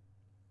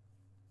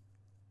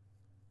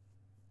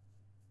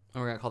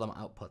 And we're going to call them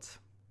outputs.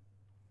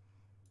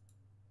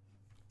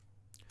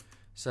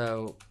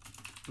 So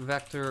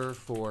vector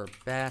for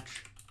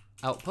batch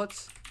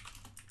outputs.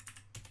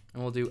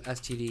 And we'll do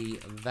std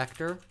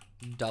vector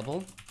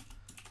double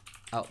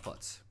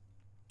outputs.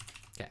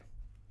 Okay.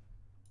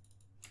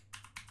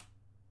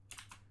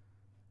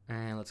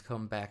 And let's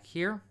come back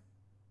here.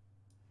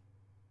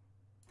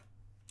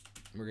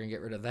 We're going to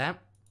get rid of that.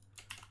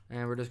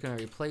 And we're just going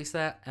to replace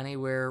that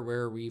anywhere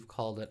where we've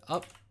called it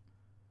up.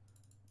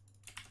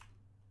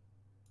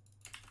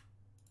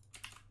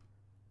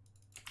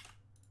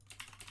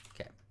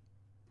 Okay.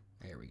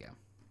 There we go.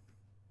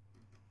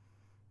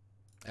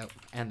 Oh,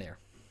 and there.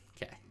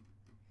 Okay.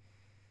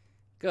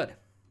 Good.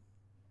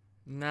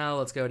 Now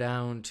let's go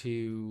down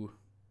to...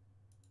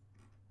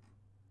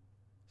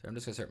 So I'm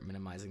just going to start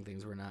minimizing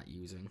things we're not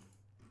using.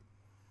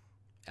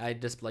 I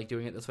just like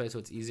doing it this way so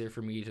it's easier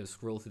for me to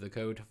scroll through the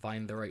code to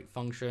find the right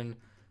function,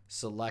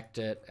 select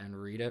it, and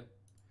read it.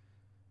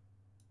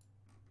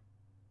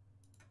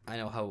 I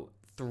know how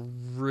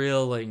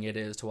thrilling it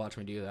is to watch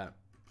me do that.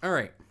 All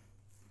right.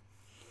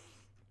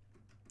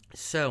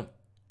 So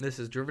this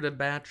is derivative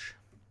batch.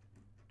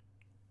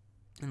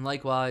 And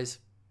likewise,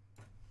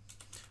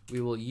 we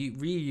will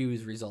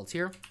reuse results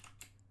here.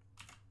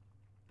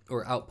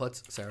 Or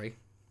outputs, sorry.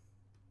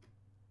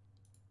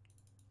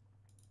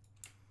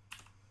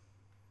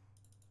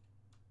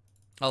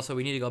 Also,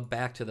 we need to go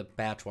back to the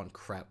batch one.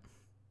 Crap.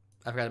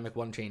 I forgot to make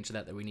one change to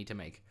that we need to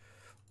make.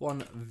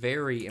 One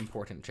very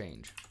important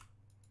change.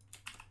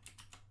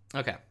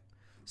 Okay.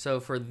 So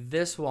for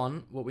this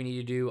one, what we need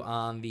to do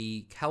on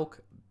the calc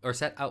or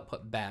set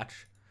output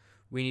batch,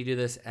 we need to do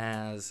this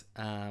as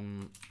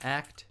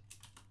act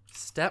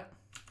step,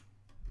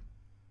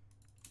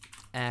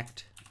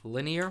 act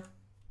linear,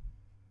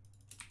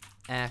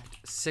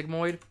 act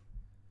sigmoid,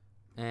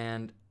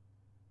 and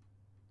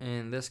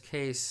in this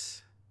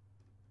case,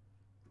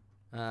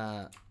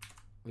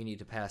 we need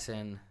to pass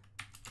in,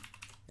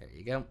 there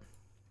you go,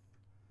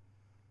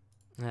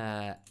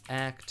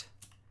 act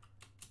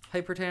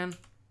hypertan,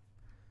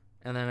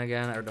 and then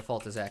again, our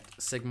default is act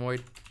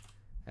sigmoid.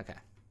 Okay.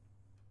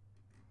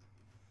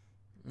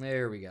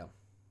 There we go.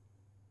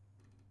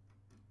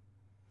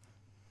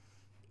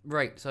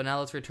 Right, so now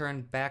let's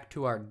return back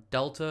to our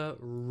delta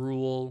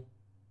rule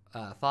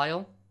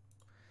file.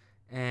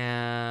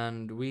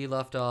 And we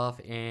left off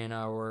in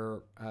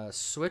our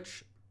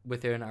switch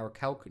within our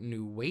calc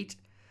new weight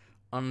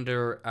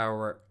under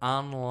our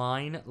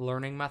online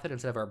learning method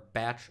instead of our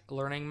batch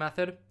learning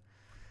method.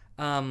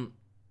 I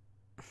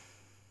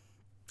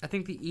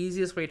think the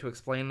easiest way to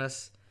explain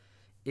this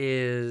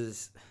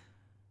is,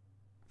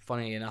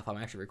 funny enough, I'm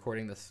actually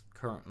recording this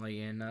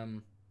currently in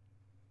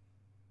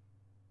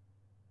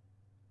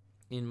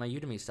my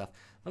Udemy stuff.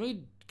 Let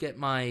me get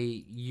my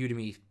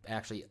Udemy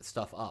actually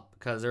stuff up,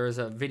 because there is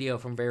a video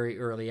from very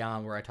early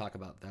on where I talk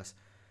about this.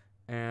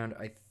 And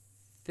I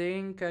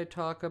think I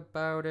talk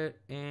about it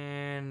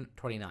in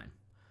 29.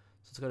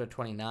 So let's go to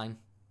 29.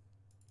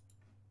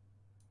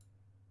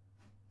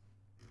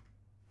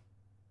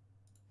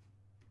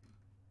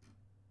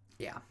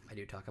 Yeah, I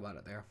do talk about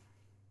it there.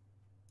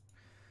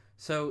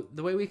 So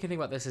the way we can think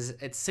about this is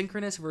it's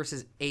synchronous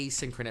versus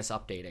asynchronous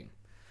updating.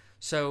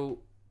 So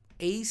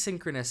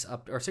asynchronous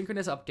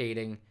synchronous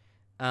updating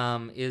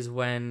is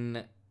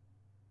when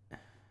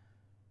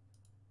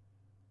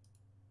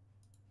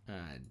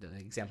the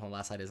example on the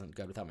last slide isn't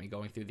good without me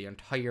going through the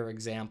entire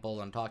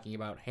example and talking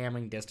about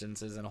hammering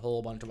distances and a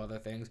whole bunch of other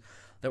things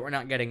that we're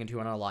not getting into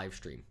on a live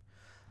stream.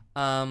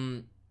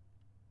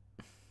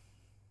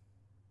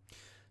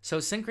 So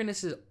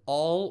synchronous is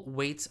all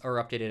weights are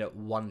updated at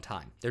one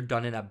time. They're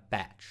done in a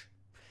batch.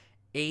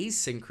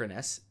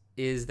 Asynchronous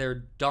is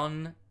they're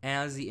done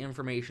as the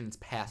information's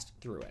passed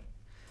through it.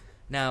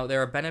 Now,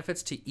 there are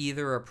benefits to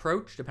either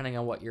approach depending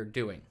on what you're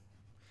doing.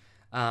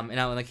 And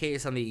now in the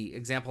case on the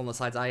example in the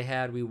slides I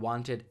had, we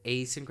wanted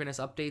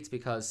asynchronous updates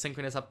because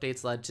synchronous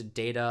updates led to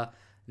data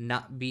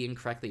not being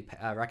correctly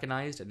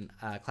recognized and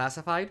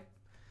classified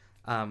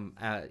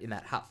in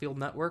that hot field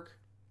network.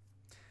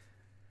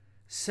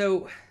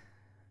 So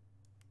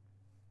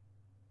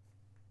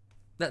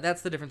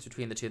that's the difference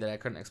between the two that I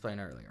couldn't explain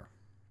earlier.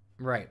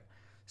 Right.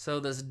 So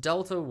this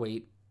delta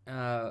weight,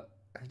 I'm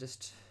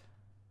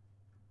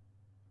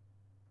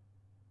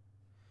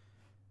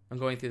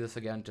going through this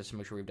again just to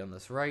make sure we've done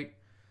this right.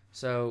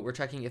 So we're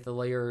checking if the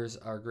layers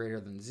are greater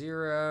than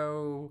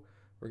 0.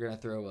 We're going to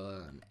throw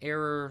an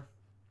error.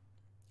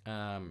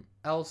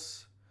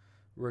 Else,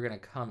 we're going to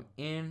come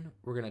in.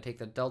 We're going to take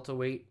the delta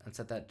weight and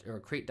set that, or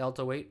create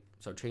delta weight,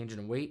 so change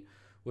in weight,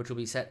 which will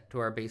be set to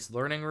our base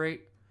learning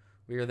rate.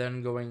 We are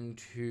then going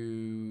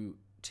to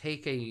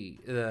take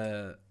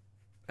an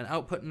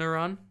output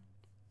neuron,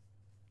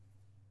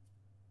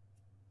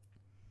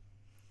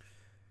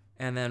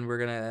 and then we're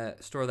going to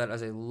store that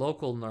as a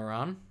local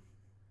neuron.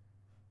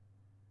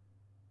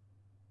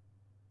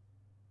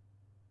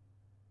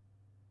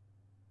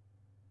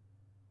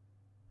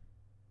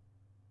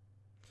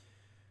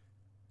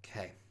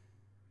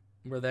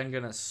 We're then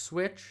going to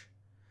switch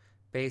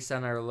based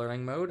on our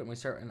learning mode, and we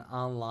start in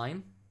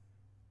online.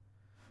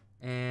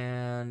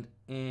 And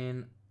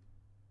in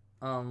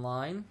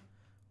online,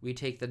 we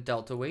take the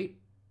delta weight,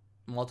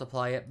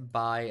 multiply it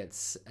by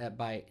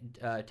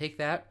take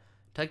delta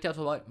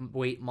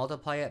weight,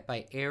 multiply it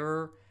by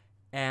error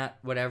at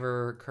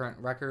whatever current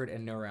record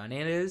and neuron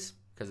it is,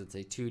 because it's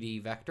a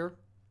 2D vector.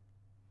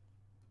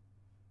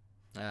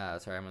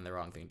 Sorry, I'm on the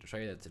wrong thing to show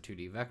you. That's a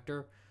 2D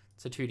vector.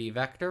 It's a 2D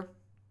vector.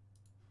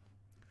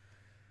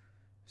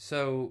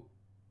 So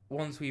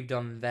once we've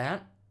done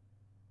that,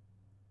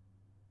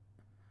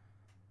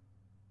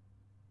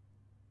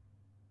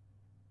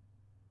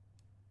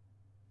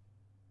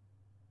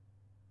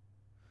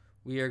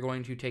 we are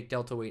going to take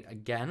delta weight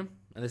again,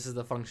 and this is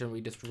the function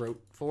we just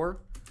wrote for,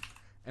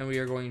 and we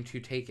are going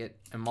to take it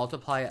and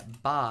multiply it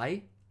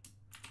by,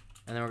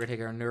 and then we're going to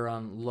take our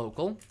neuron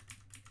local,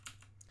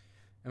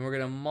 and we're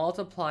going to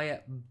multiply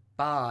it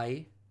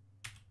by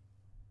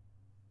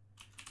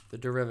the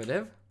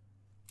derivative,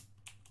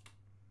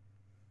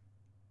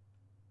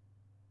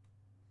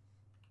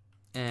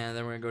 and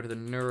then we're going to go to the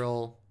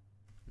neural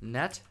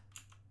net.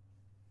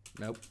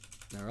 Nope,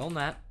 neural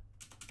net.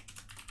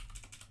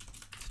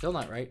 Still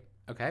not right.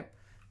 Okay.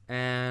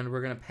 And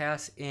we're going to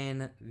pass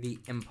in the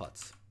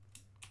inputs.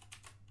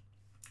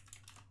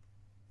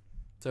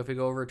 So if we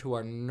go over to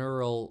our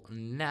neural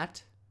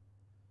net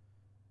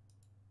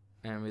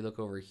and we look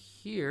over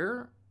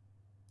here,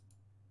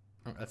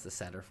 oh, that's the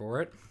setter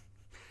for it.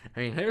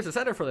 I mean, here's the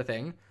setter for the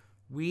thing.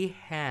 We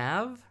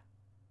have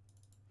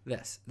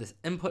this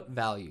input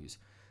values.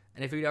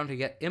 And if we go down to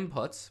get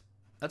inputs,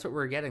 that's what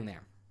we're getting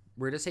there.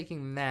 We're just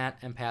taking that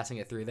and passing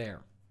it through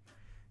there.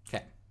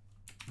 Okay.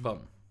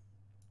 Boom.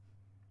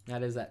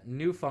 That is that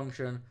new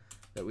function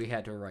that we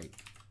had to write.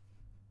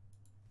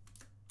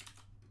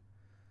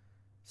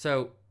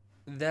 So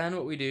then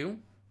what we do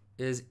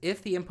is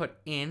if the input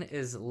in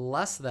is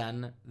less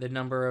than the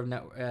number of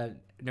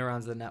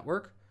neurons in the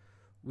network,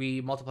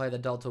 we multiply the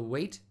delta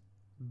weight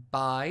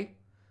by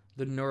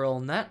the neural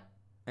net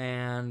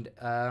and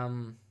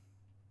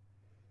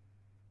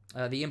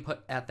the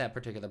input at that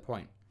particular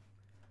point.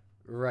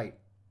 Right.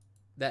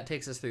 That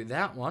takes us through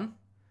that one.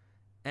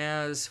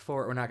 As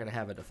for, we're not going to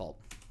have a default.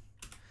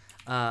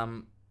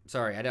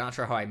 Sorry, I'm not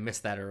sure how I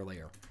missed that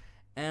earlier.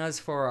 As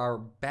for our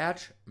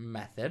batch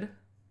method,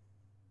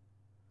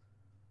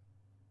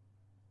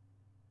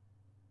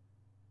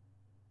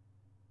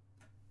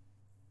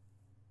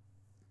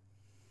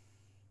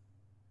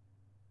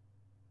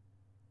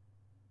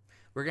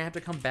 we're going to have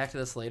to come back to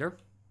this later,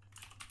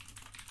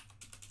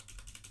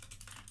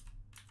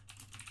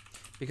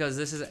 because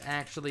this is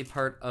actually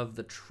part of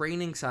the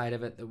training side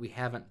of it that we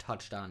haven't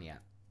touched on yet.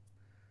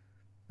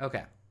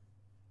 Okay.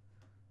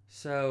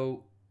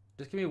 So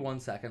just give me 1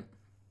 second.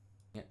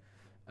 Yeah.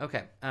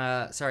 Okay.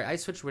 Sorry, I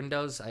switched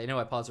windows. I know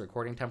I paused the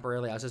recording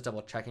temporarily. I was just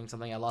double checking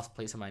something. I lost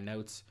place in my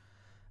notes.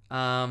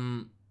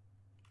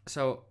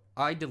 So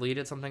I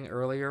deleted something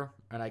earlier,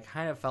 and I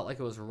kind of felt like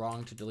it was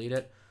wrong to delete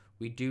it.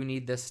 We do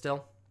need this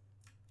still.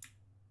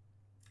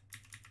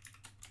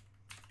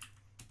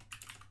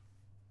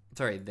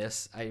 Sorry,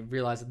 this. I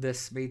realized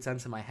this made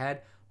sense in my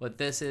head. What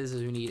this is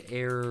we need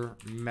error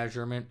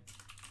measurement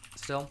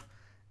still.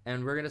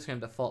 And we're just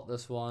going to default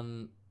this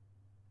one.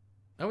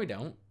 No, we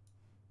don't.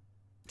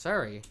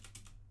 Sorry.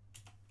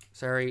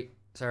 Sorry,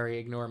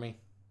 ignore me.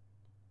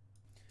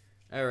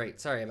 All right,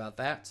 sorry about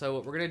that. So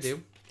what we're going to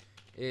do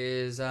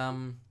is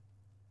we're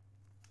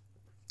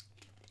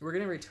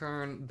going to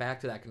return back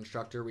to that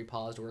constructor we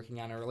paused working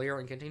on earlier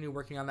and continue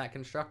working on that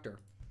constructor.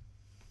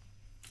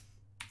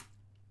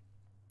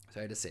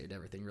 So I just saved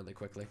everything really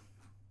quickly.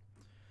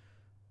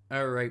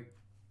 All right.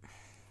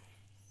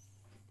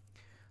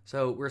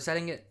 So we're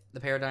setting the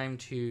paradigm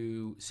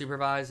to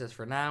supervise as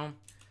for now.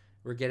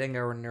 We're getting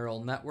our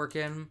neural network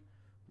in.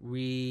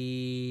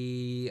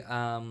 We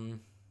have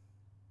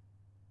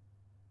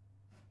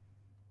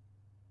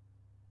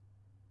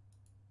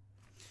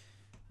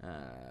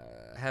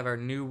our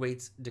new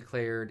weights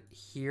declared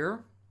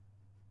here.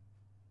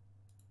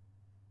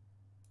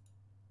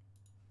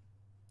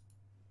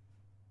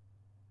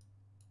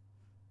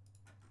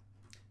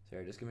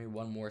 Sorry, just give me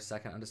 1 more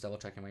second. I'm just double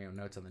checking my own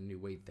notes on the new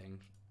weight thing.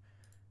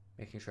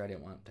 Making sure I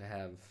didn't want to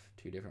have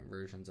 2 different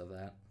versions of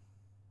that.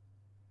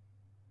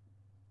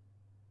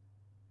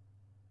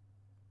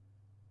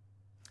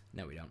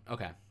 No, we don't.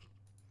 Okay.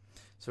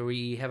 So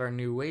we have our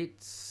new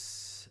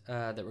weights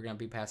that we're going to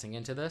be passing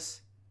into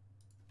this.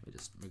 Let me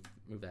just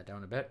move that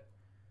down a bit.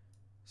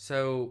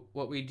 So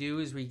what we do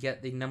is we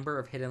get the number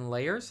of hidden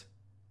layers.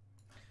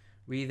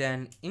 We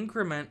then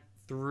increment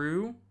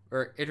through,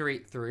 or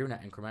iterate through,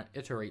 not increment,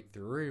 iterate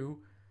through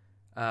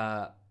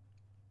that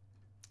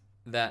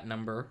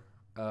number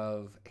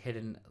of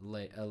hidden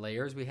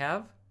layers we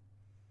have.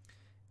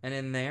 And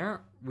in there,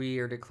 we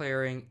are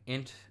declaring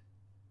int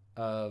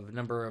of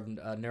number of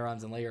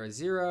neurons in layer as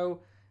 0,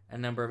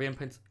 and number of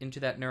inputs into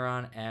that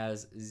neuron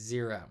as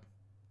 0.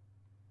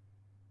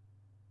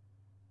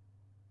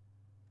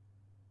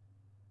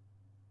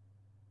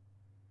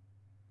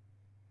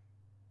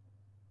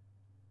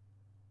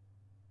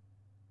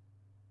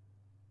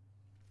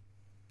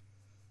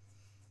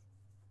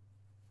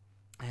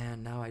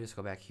 And now I just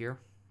go back here.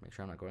 Make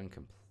sure I'm not going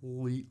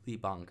completely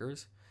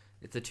bonkers.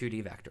 It's a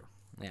 2D vector.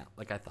 Yeah,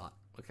 like I thought.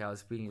 Okay, I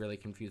was being really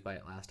confused by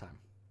it last time.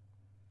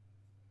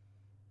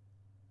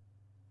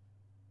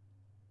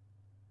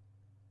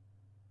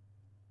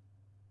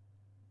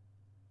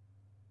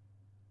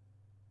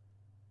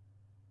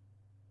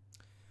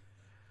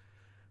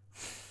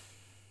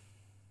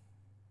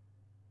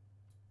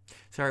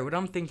 Sorry, what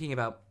I'm thinking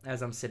about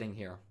as I'm sitting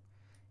here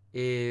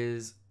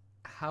is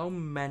how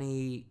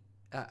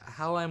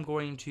I'm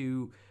going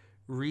to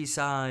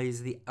resize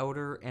the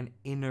outer and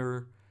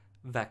inner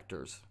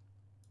vectors.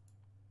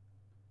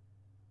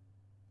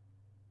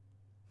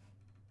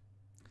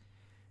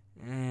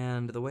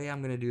 And the way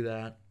I'm going to do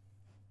that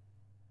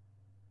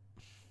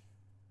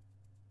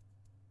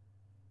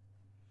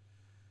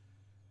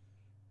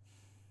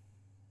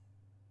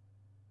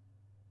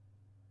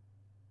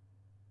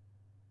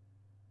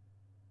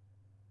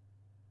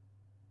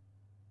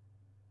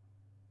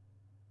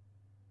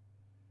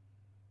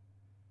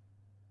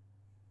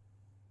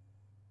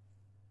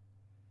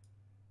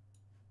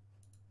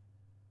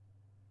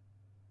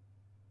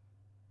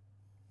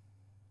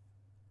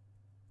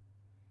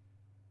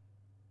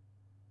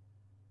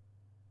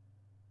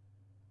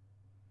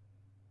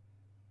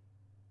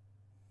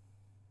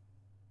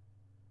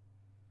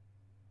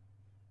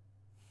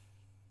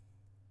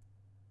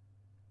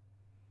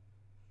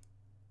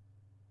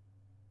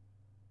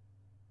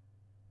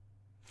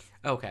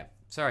Okay,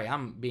 sorry,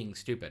 I'm being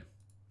stupid.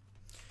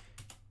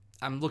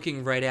 I'm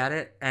looking right at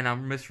it and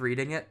I'm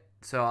misreading it,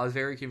 so I was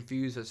very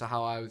confused as to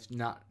how I was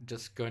not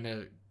just going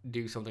to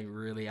do something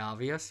really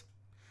obvious.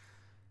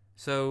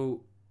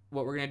 So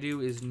what we're going to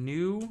do is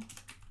new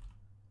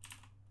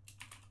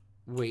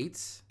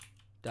weights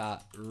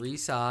dot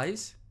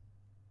resize,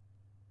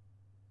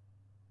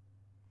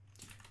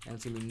 and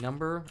it's going to be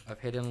number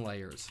of hidden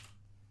layers.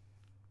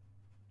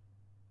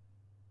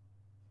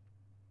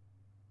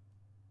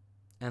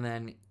 And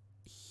then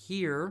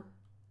here,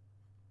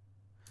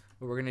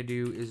 what we're going to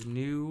do is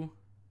new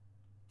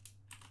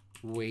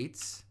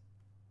weights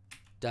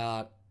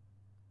dot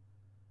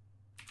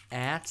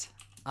at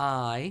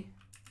I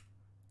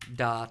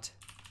dot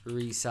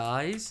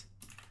resize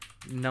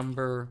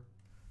number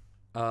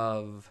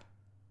of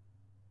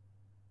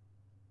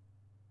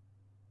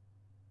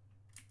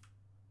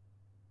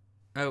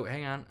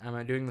hang on,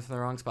 am doing this in the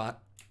wrong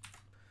spot?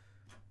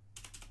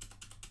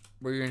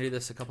 We're going to do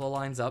this a couple of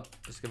lines up.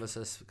 Just give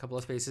us a couple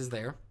of spaces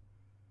there.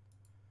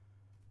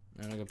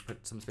 And I'm going to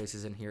put some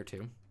spaces in here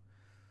too.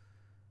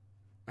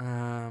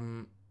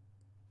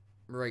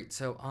 Right,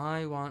 so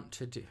I want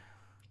to do...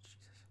 Jesus.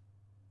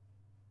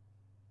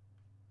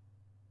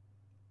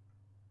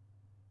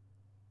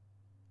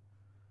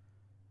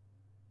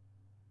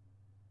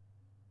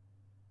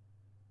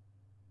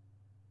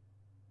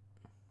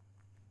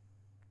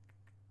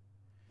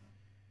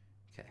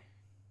 Okay.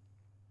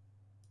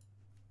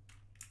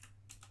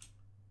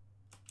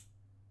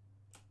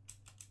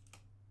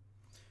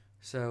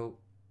 So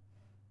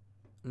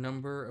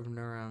number of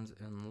neurons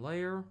in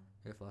layer,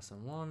 if less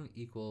than 1,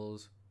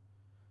 equals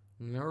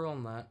neural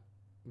net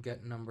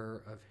get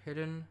number of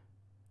hidden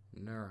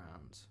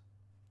neurons.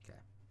 Okay.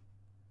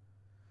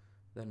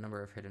 The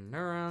number of hidden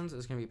neurons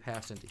is going to be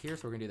passed into here,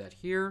 so we're going to do that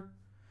here.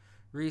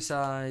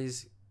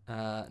 Resize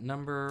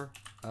number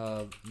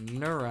of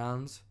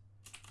neurons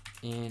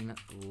in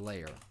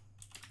layer.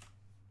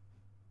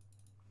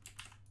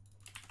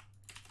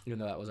 Even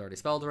though that was already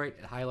spelled right,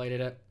 it highlighted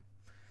it.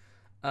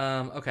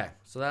 Okay,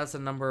 so that's the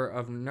number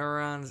of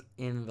neurons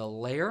in the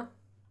layer.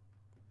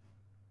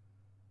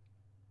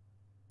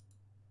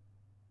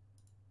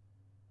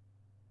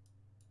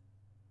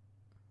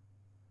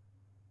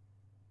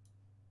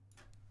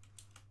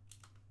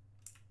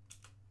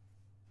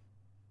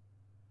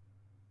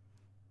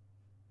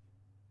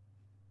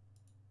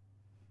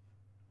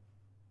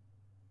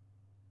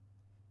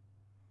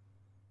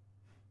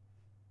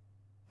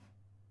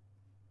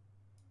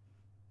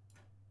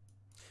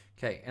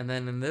 Okay, and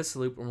then in this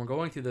loop, when we're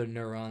going through the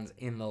neurons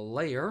in the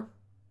layer,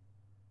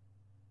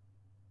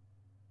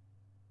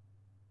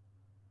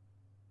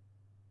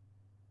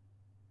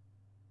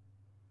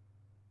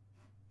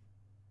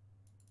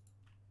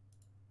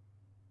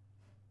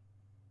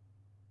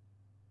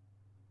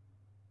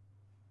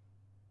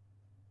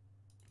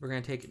 we're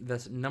going to take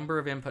this number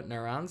of input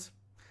neurons.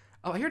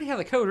 Oh, I already have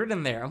the code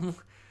written there.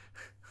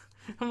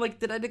 I'm like,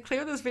 did I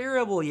declare this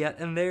variable yet?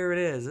 And there it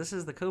is. This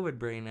is the COVID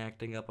brain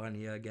acting up on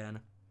you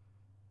again.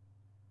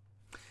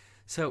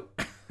 So,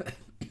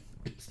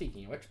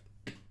 speaking of which,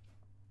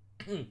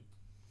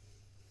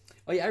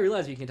 oh yeah, I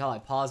realize you can tell I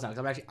paused now because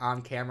I'm actually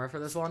on camera for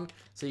this one,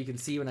 so you can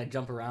see when I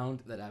jump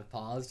around that I've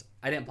paused.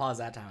 I didn't pause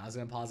that time. I was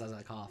going to pause as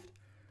I coughed.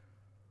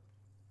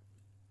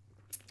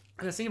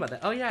 I was thinking about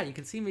that. Oh yeah, you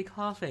can see me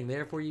coughing,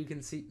 therefore you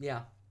can see,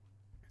 yeah.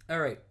 All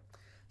right,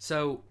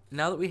 so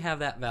now that we have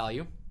that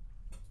value,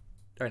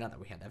 or not that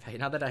we have that value,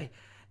 now that I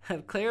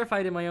have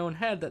clarified in my own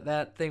head that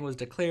that thing was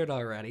declared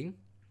already,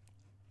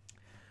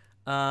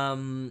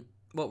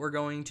 what we're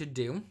going to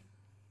do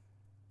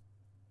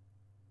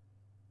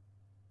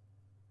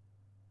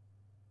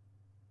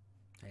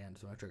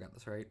just make sure I got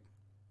this right.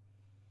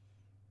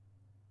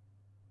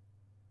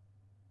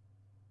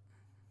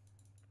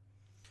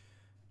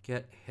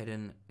 Get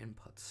hidden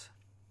inputs.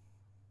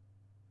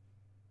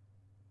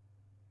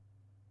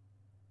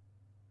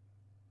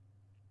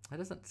 That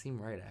doesn't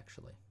seem right,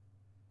 actually.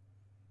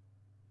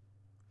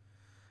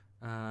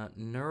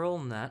 Neural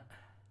net.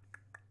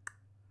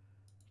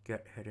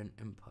 Get hidden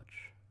inputs.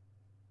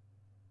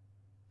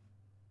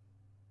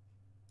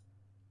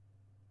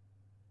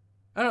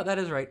 Oh, no, that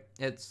is right.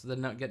 It's the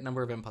get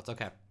number of inputs.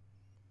 Okay.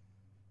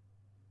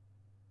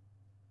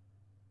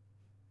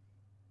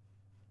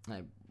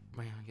 I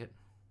get...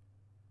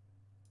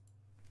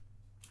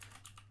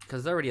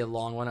 Because it's already a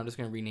long one, I'm just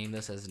going to rename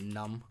this as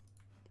num,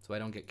 so I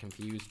don't get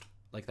confused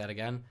like that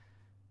again,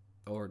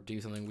 or do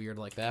something weird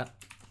like that.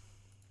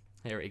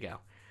 There we go.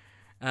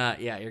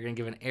 Yeah, you're going to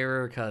give an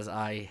error because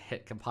I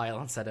hit compile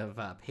instead of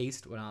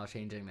paste when I was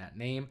changing that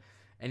name.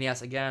 And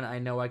yes, again, I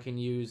know I can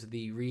use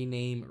the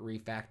rename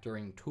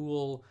refactoring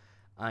tool.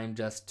 I'm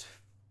just,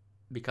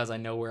 because I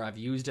know where I've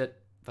used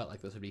it, felt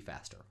like this would be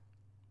faster.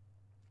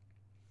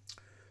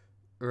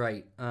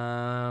 Right.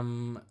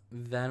 Then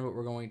what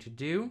we're going to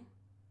do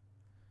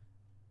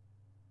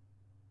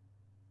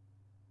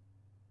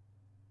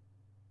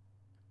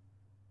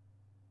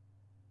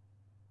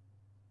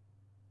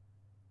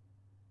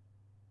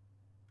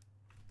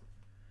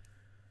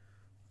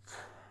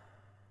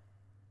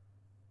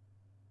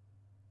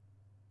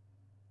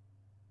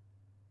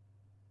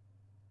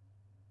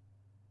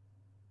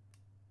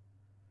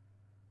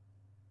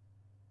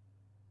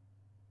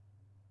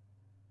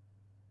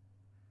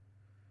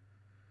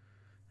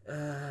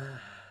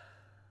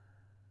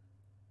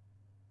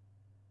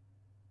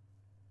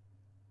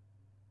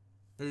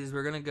is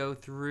we're going to go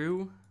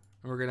through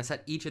and we're going to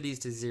set each of these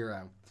to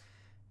 0.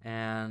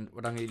 And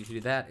what I'm going to do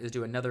that is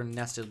do another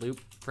nested loop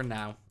for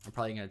now. I'm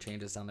probably going to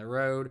change this down the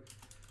road.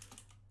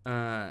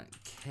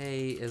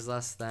 K is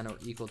less than or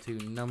equal to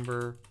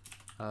number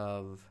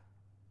of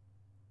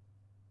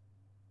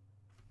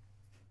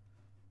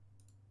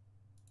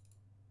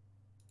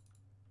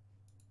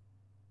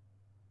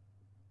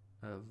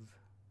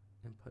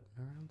input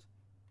neurons.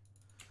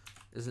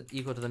 Is it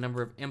equal to the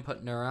number of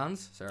input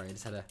neurons? Sorry, I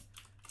just had to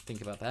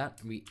think about that.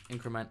 We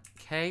increment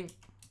K.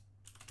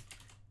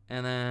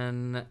 And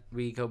then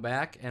we go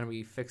back and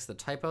we fix the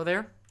typo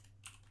there.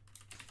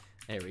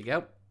 There we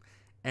go.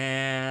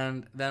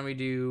 And then we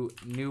do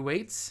new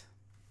weights.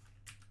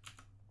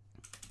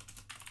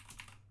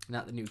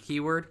 Not the new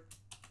keyword.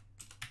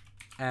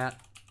 At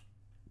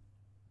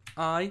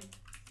I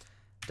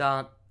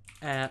dot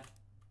at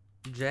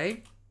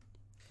J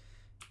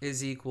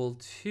is equal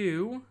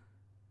to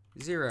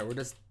 0. We're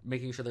just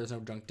making sure there's no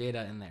junk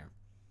data in there.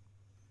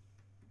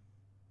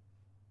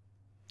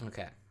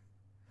 Okay.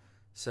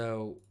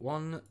 So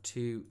 1,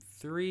 2,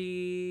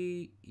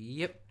 3.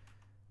 Yep.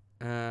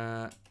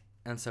 And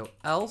so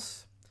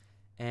else.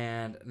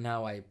 And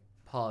now I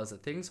pause the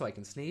thing so I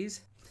can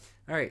sneeze.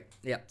 All right.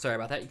 Yeah. Sorry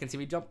about that. You can see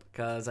me jump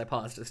because I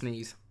paused to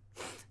sneeze.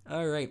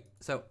 All right.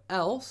 So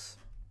else.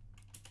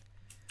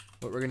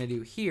 What we're going to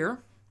do here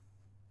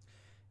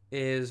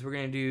is we're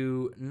going to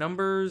do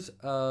numbers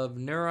of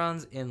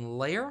neurons in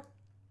layer.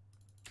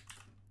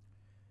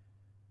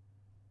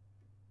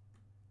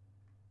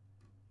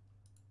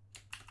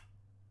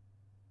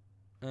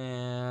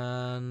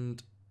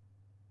 And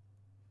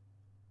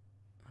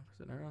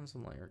neurons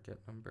in layer get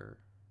number.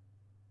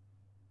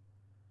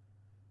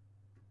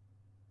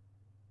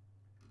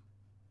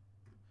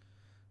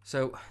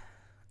 So,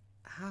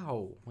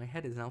 ow, my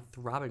head is now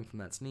throbbing from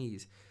that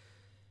sneeze.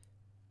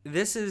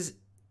 This is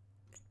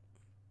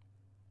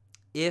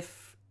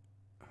if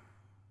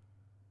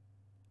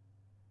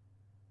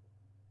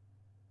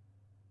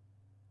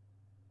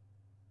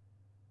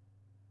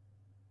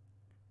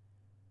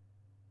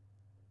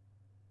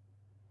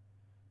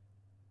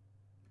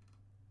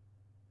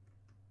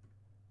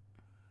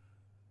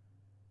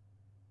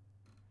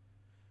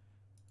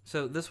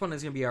so this one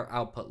is going to be our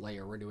output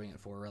layer we're doing it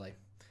for, really.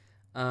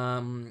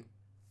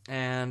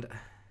 And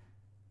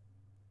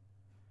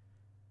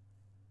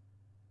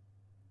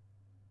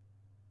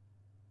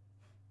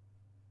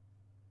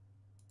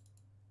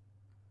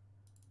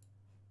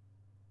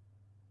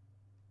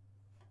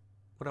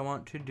what I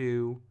want to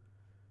do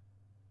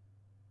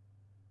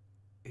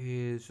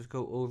is just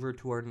go over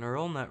to our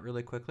neural net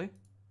really quickly.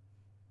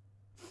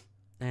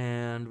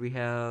 And we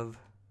have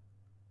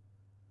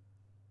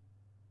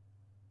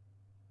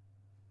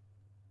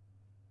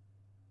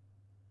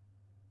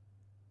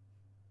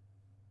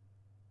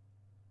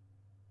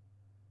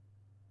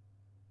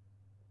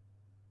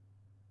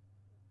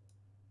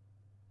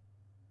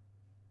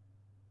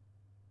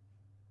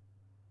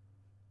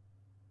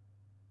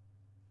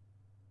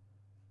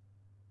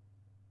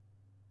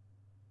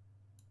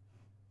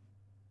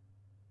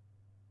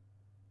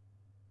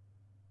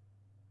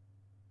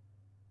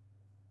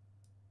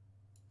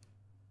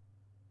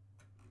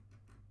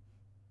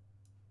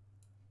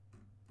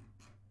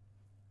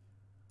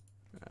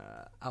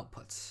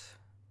outputs.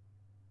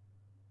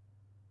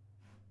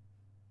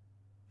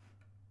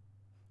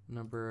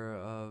 Number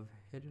of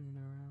hidden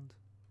neurons.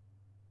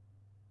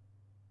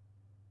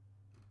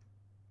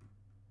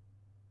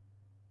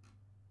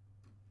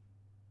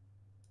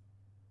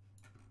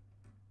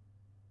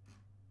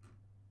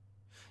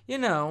 You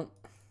know,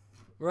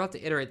 we'll have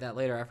to iterate that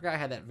later. I forgot I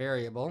had that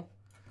variable.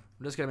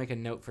 I'm just going to make a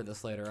note for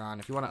this later on.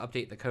 If you want to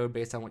update the code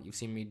based on what you've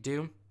seen me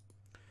do,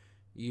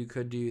 you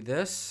could do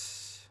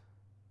this.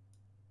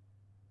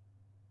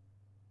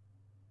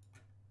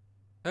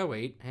 Oh,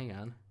 wait. Hang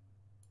on.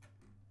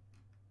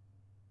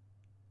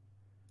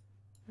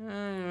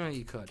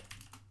 You could.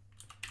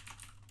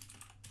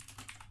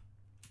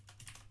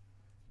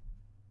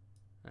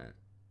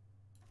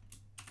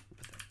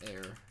 Put that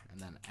there,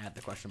 and then add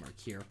the question mark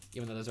here,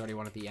 even though there's already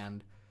one at the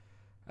end,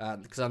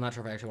 because I'm not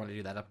sure if I actually want to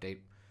do that update.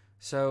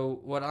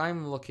 So what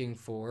I'm looking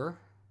for,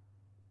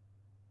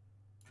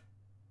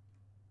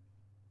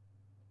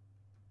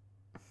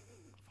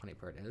 funny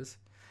part is,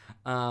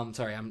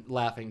 sorry, I'm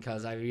laughing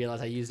because I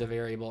realized I used a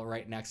variable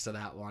right next to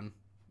that one,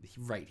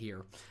 right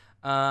here.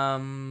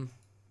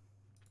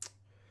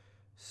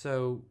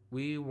 So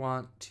we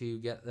want to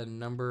get the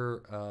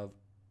number of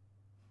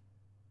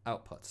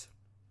outputs.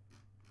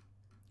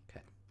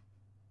 Okay.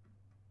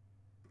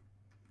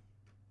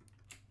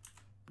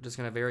 I'm just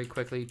going to very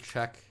quickly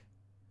check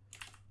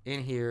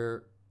in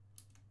here.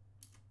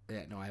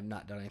 Yeah, no, I have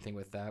not done anything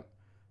with that.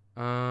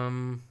 Okay.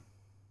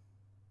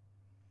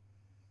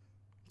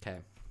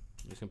 I'm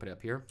just going to put it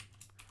up here.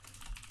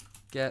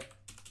 Get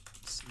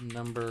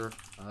number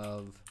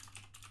of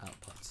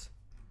outputs. So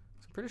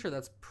I'm pretty sure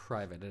that's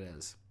private. It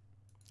is.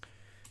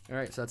 All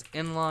right, so that's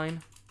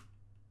inline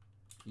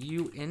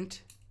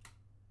uint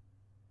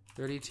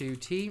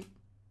 32t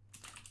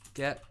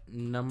get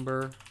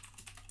number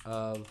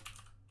of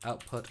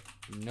output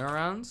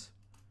neurons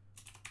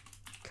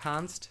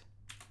const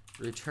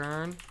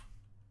return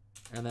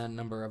and then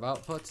number of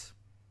outputs.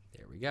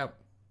 There we go.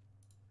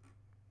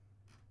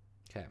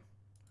 Okay,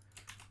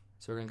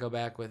 so we're gonna go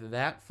back with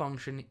that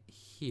function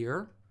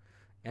here,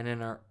 and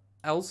in our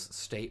else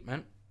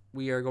statement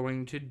we are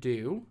going to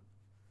do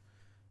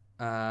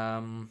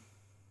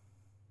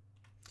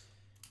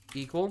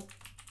equal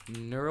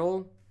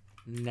neural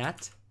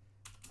net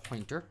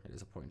pointer. It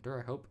is a pointer,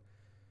 I hope.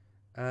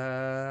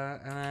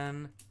 And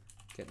then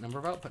get number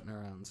of output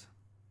neurons.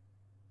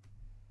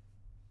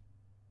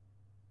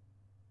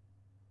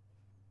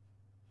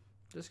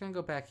 Just gonna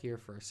go back here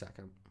for a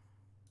second.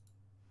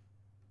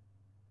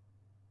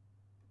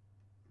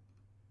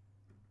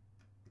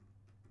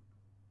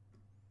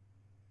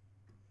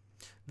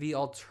 The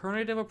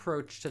alternative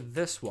approach to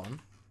this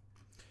one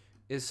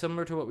is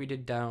similar to what we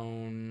did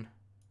down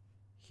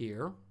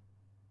here,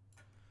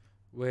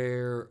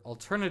 where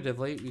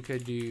alternatively we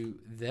could do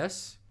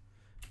this.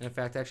 And in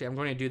fact, actually, I'm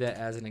going to do that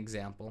as an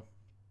example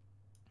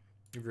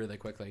really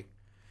quickly.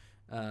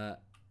 Actually,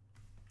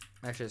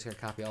 I'm just going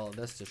to copy all of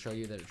this to show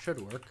you that it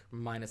should work,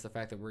 minus the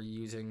fact that we're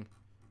using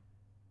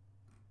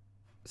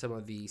some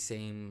of the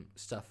same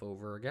stuff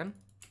over again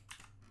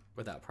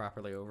without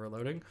properly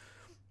overloading.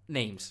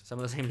 Names, some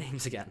of the same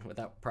names again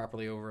without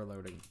properly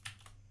overloading.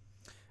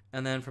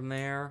 And then from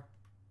there,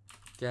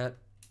 get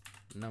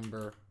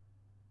number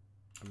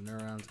of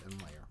neurons in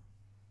layer.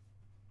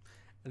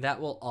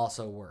 That will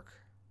also work.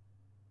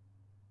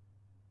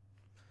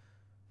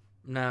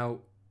 Now,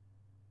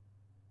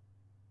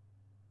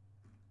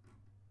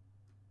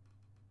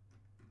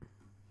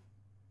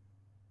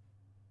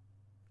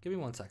 give me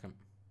 1 second.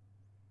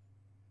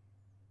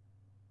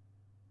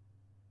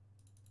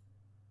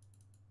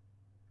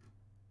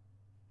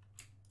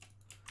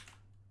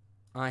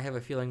 I have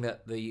a feeling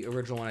that the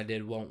original one I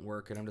did won't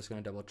work, and I'm just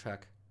going to double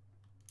check.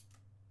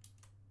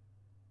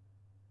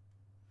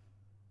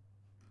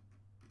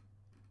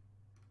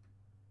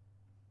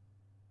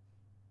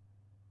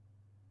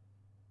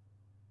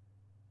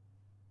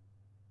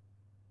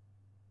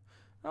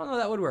 Oh, no,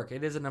 that would work.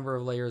 It is a number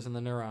of layers in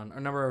the neuron, or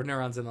number of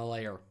neurons in the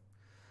layer.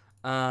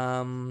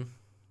 So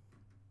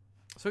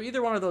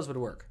either one of those would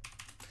work.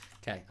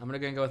 Okay, I'm going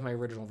to go with my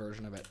original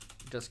version of it,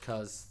 just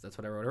because that's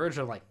what I wrote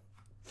originally.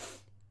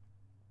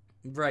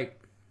 Right.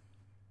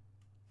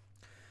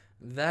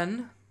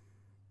 Then,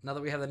 now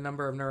that we have the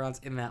number of neurons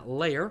in that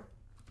layer,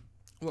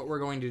 what we're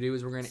going to do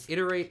is we're going to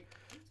iterate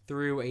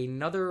through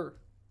another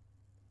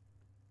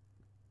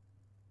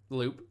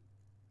loop.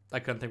 I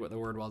couldn't think what the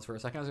word was for a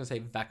second. I was going to say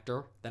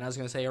vector. Then I was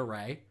going to say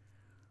array.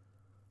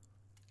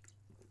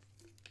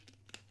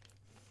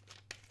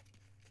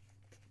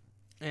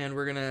 And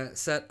we're going to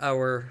set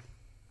our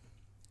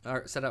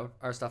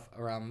stuff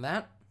around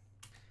that.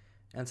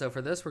 And so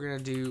for this, we're going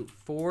to do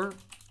for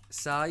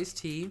size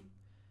t.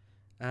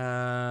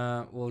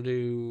 We'll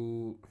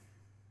do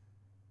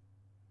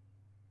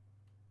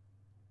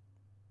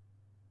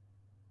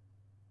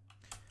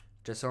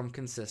just so I'm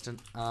consistent,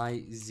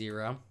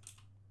 I0.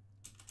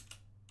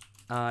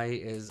 I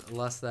is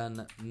less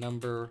than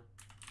number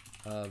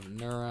of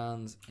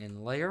neurons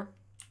in layer.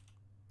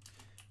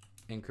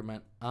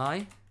 Increment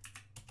I.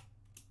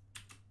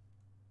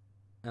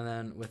 And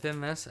then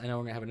within this, I know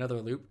we're going to have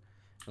another loop.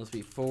 It'll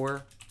be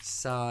for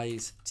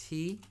size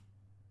t.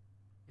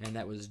 And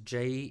that was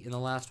j in the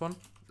last one.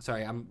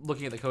 Sorry, I'm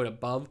looking at the code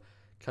above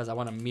because I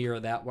want to mirror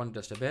that one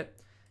just a bit.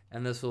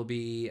 And this will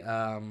be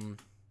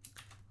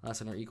less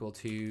than or equal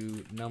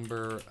to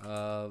number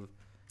of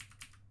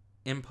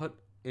input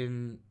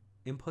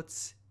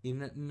inputs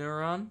in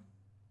neuron.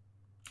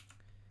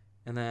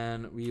 And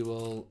then we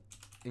will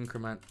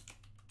increment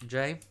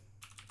j.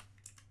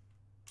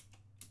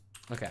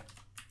 Okay.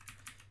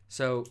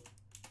 So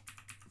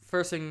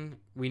first thing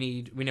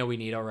we know we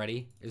need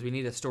already, is we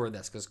need to store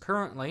this, because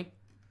currently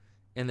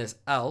in this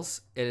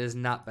else, it has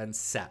not been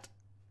set.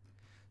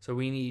 So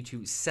we need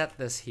to set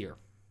this here.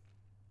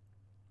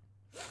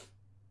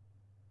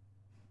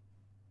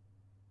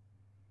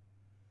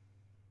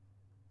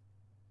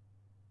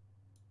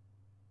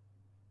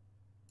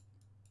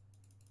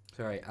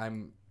 Sorry,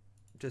 I'm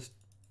just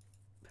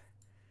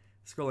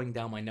scrolling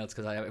down my notes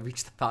because I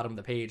reached the bottom of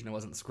the page and I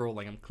wasn't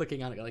scrolling. I'm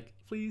clicking on it like,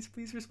 please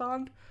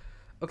respond.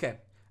 Okay.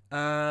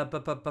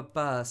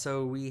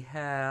 So we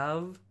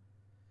have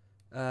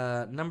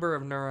number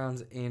of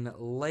neurons in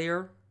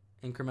layer,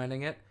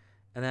 incrementing it,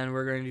 and then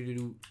we're going to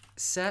do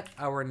set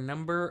our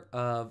number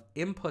of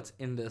inputs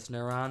in this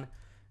neuron.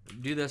 To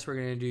do this, we're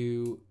going to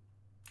do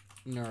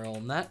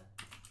neural net.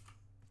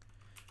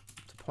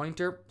 It's a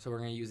pointer, so we're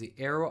going to use the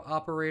arrow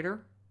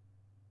operator.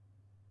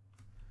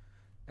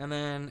 And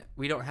then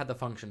we don't have the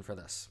function for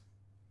this.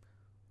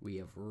 We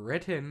have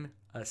written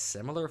a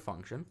similar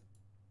function.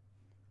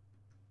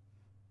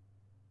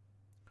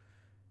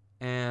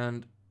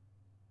 And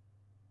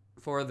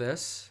for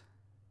this,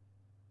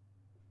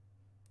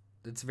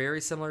 it's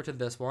very similar to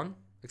this one,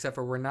 except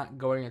for we're not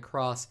going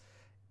across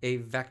a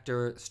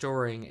vector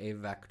storing a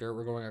vector.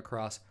 We're going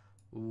across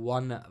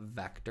one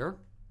vector.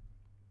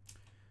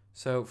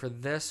 So for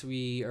this,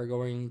 we are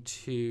going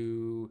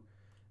to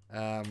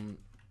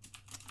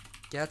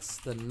gets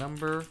the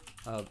number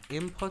of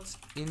inputs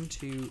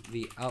into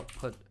the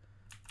output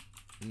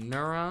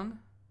neuron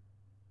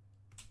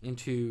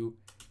into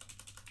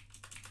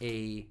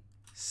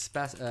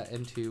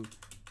into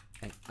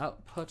an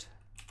output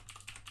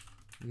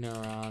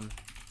neuron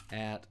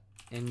at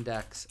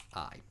index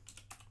I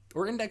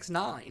or index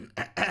 9.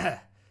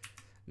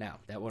 Now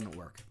that wouldn't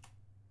work.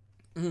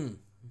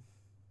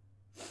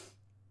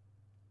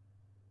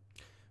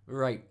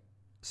 Right.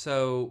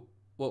 So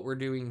what we're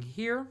doing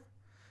here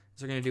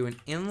is we're going to do an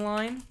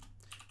inline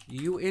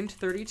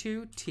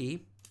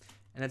uint32t,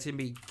 and it's going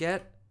to be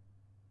get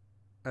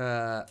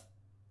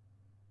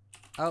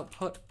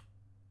output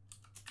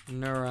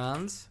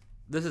neurons.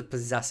 This is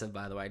possessive,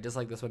 by the way, just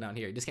like this one down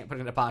here. You just can't put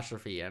an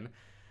apostrophe in.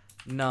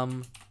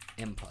 Num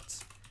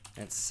inputs.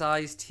 And it's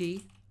size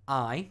t,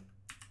 I,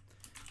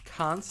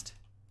 const,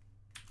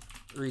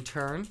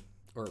 return,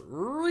 or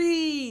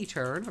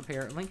return,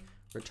 apparently.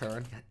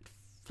 Return.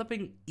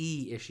 Flipping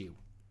E issue.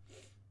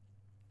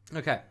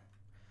 Okay.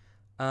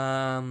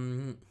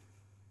 Oh.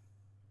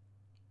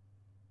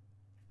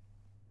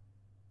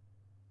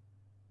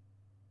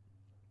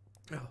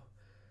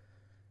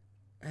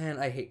 And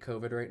I hate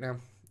COVID right now.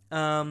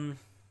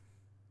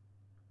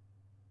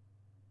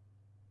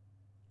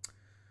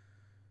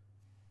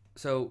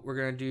 So we're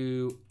going to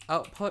do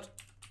output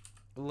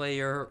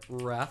layer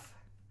ref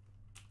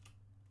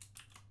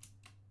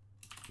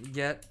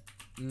get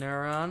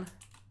neuron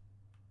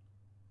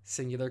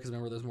singular, because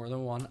remember there's more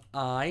than one,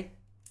 I,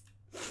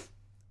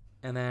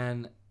 and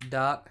then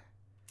dot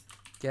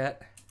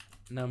get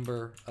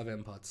number of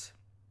inputs.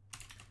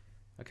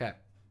 Okay.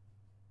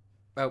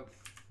 Oh,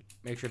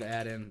 make sure to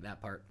add in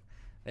that part.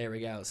 There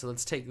we go. So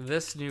let's take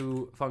this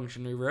new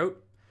function we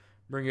wrote,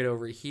 bring it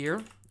over here,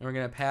 and we're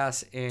going to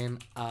pass in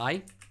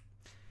I.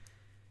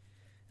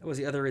 That was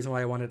the other reason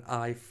why I wanted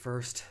I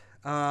first.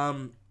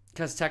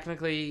 Because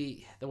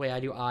technically, the way I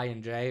do I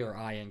and J, or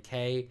I and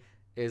K,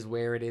 is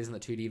where it is in the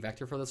 2D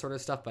vector for this sort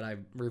of stuff, but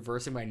I'm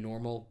reversing my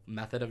normal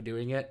method of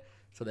doing it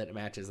so that it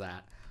matches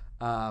that.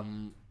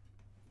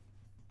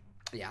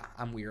 Yeah,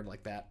 I'm weird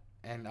like that,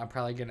 and I'm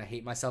probably going to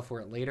hate myself for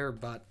it later,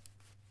 but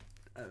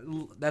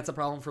that's a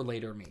problem for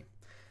later me.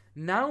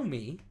 Now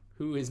me,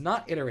 who is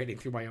not iterating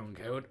through my own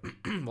code,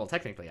 well,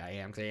 technically I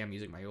am, because I am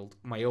using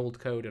my old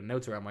code and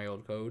notes around my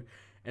old code,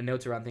 and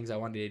notes around things I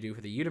wanted to do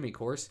for the Udemy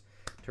course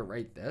to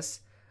write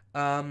this.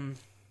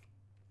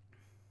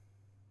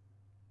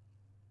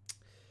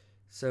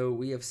 So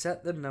we have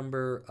set the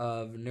number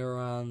of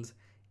neurons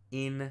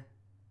in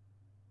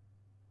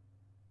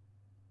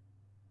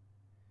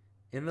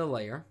the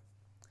layer.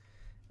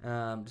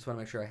 Just want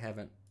to make sure I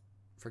haven't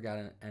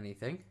forgotten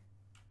anything.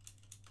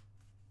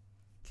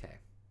 Okay.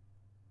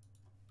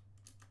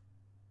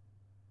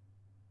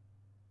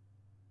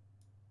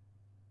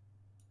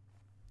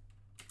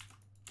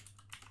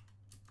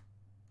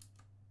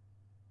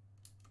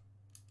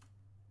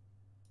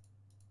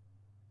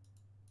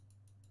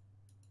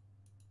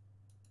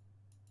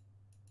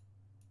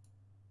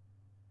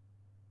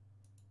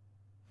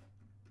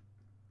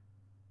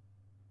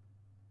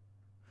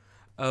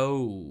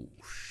 Oh,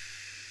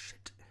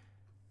 shit.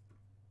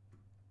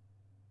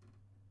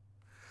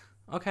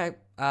 Okay,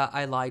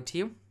 I lied to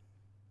you.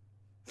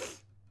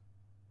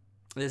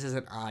 This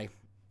isn't I.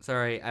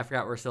 Sorry, I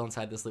forgot we're still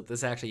inside this loop.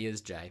 This actually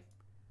is J.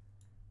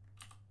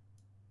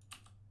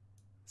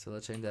 So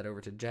let's change that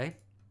over to J.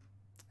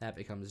 That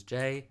becomes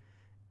J.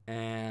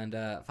 And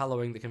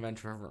following the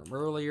convention from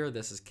earlier,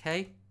 this is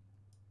K.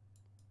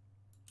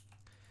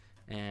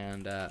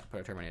 and put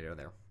a terminator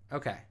there.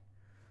 Okay.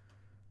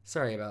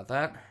 Sorry about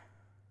that.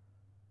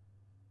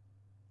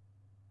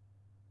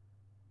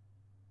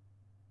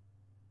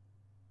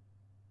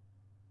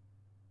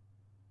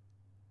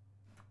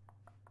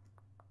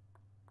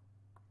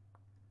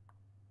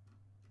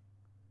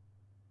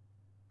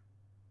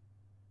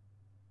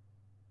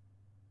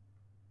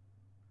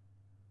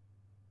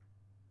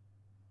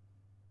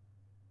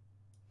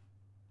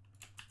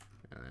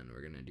 And then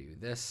we're going to do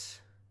this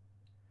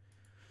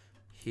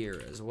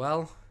here as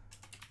well.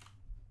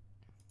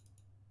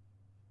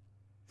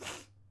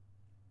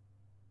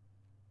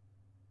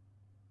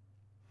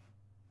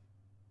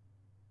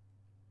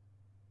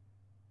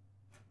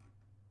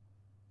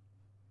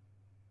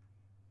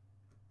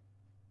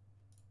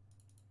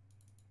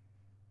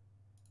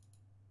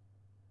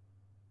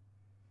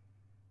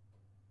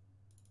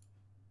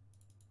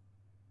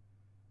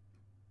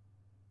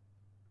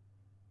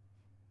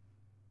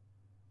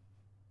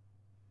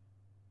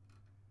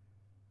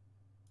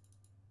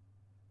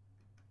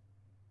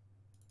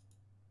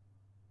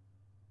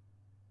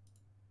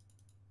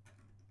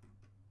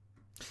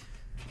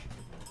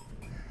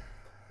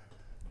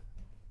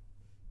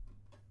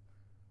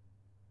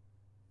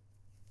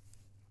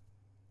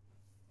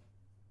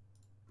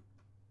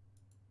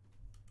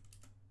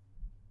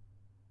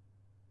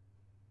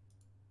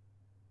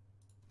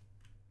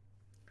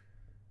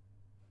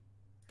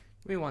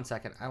 Give me 1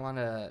 second. I want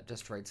to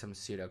just write some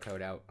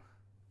pseudocode out.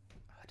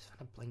 I just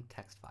want a blank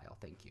text file.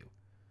 Thank you.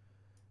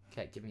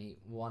 Okay, give me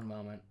 1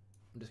 moment.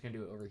 I'm just going to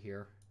do it over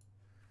here.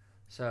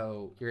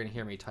 So you're going to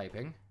hear me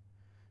typing.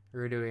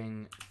 We're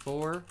doing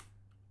for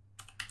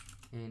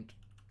int.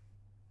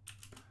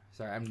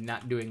 Sorry, I'm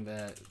not doing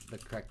the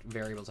correct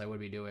variables I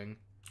would be doing.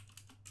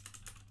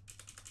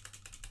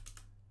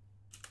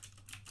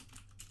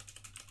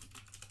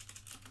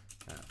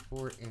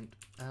 For int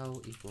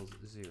L equals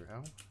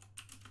 0.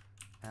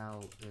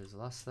 L is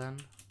less than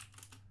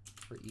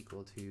or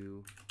equal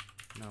to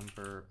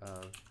number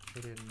of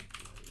hidden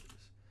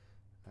letters.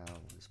 L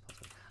is plus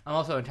 1. I'm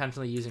also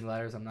intentionally using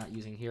letters I'm not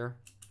using here.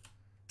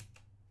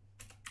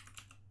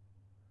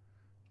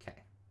 Okay,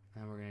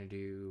 and we're going to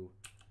do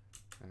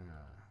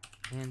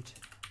int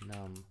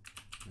num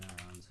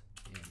neurons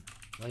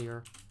in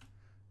layer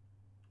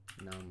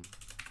num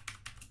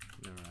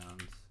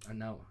neurons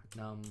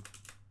num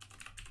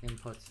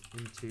inputs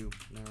into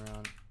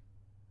neuron.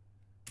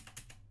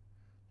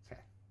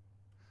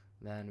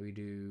 Then we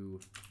do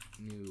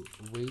new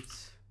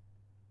weights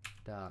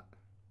dot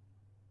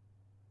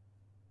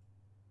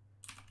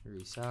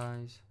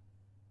resize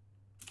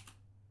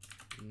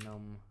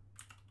number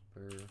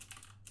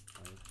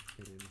of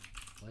hidden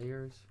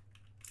layers.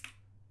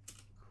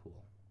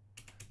 Cool.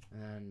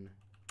 And then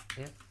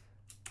if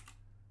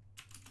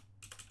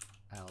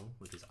L,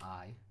 which is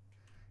I,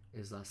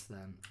 is less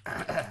than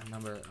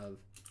number of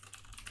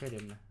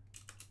hidden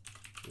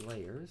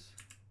layers,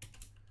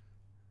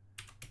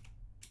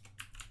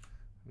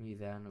 we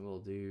then will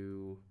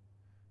do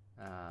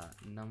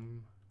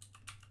num.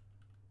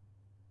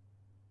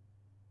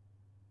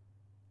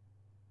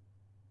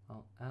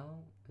 Well,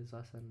 L is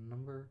less than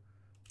number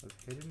of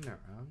hidden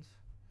neurons.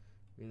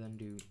 We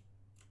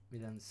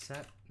then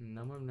set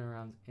number of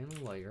neurons in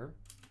layer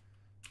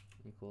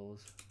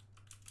equals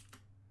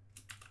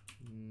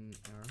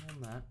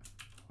around that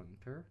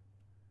pointer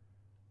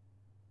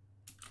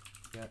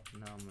get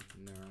num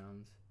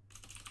neurons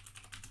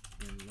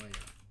in layer.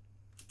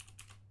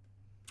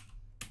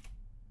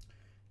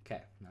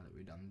 Okay, now that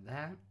we've done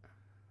that,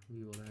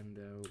 we will then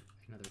do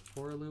another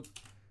for loop,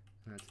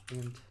 and that's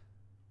int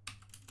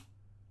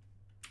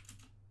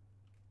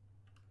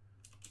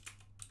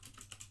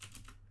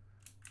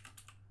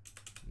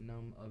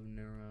num of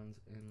neurons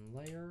in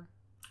layer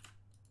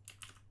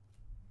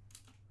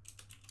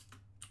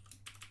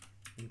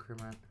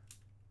increment.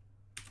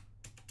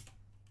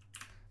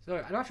 So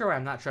I'm not sure why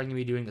I'm not showing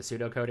me doing the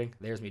pseudocoding.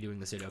 There's me doing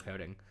the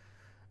pseudocoding.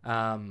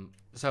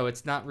 So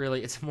it's not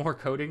really, it's more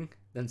coding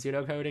than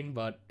pseudocoding,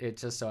 but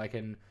it's just so I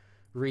can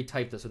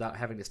retype this without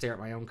having to stare at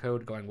my own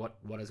code going, what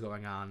is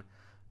going on?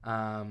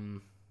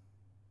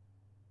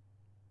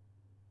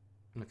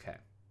 Okay.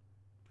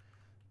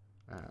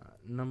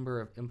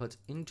 Number of inputs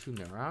into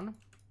neuron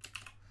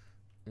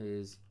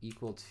is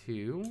equal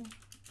to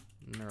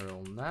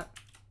neural net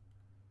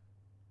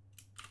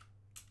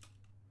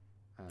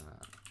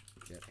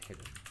get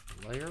hidden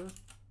layer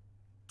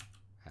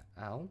at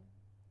L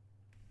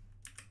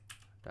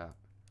dot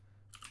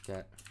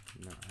get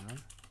neuron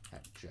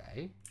at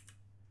J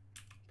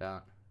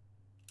dot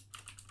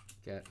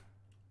get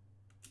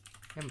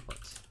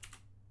inputs.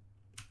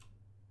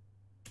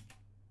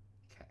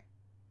 Okay.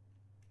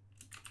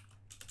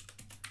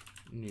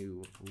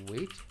 New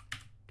weight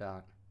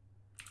dot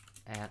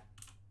at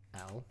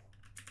L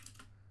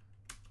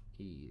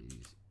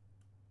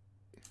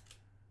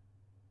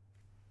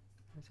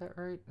is that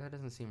right? That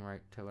doesn't seem right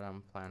to what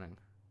I'm planning.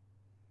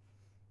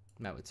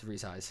 No, it's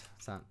resize.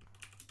 It's not.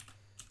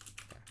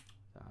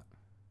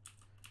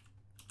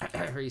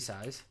 Okay.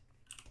 Resize.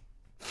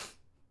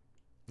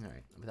 All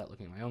right. Without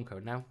looking at my own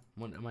code now,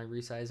 what am I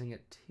resizing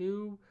it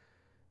to?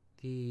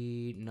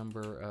 the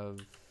number of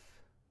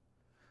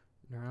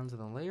neurons in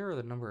the layer or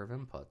the number of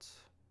inputs?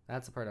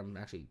 That's the part I'm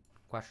actually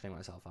questioning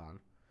myself on.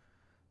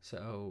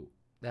 So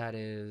that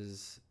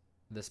is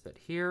this bit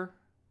here.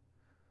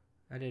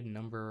 I did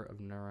number of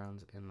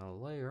neurons in the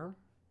layer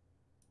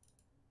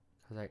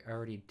because I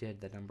already did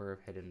the number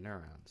of hidden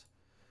neurons.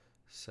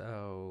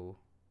 So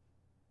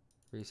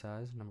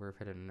resize number of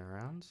hidden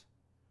neurons.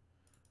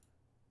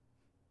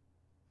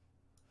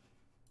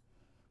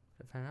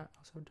 Have I not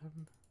also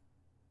done?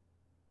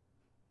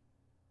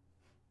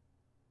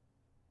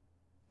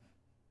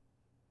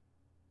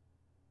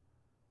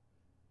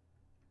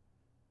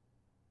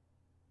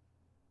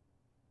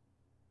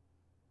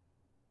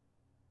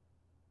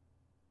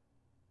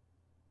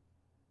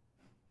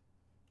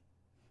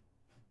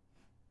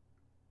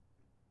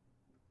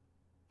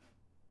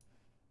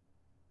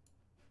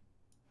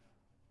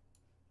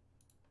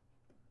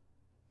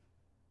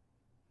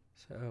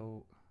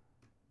 So,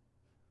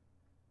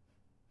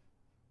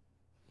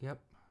 yep.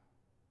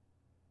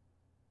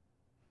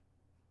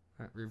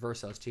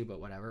 Reverse those two,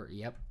 but whatever.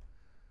 Yep.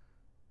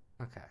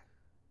 Okay.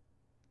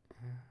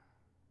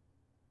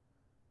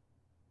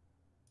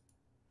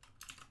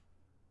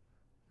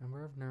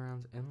 Number of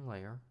neurons in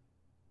layer.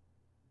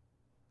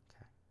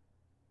 Okay.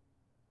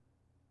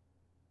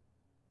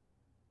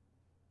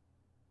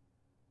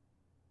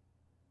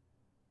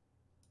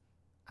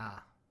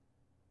 Ah.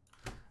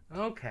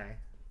 Okay.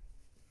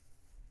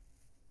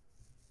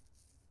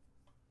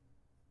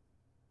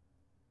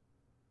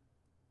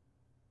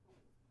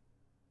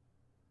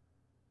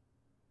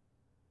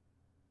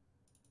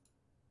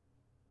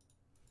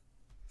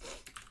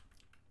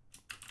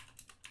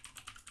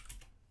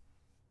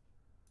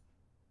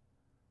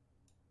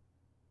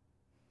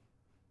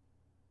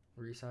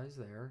 Resize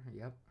there,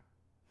 yep.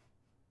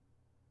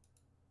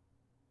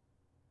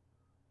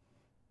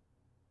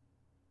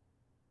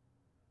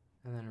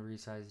 And then a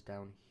resize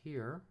down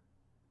here.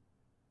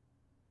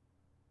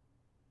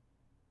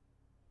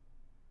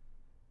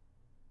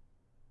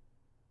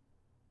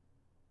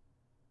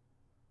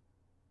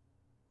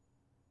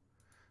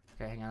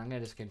 Okay, hang on, I'm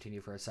gonna just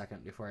continue for a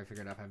second before I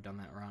figure out if I've done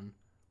that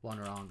one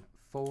wrong.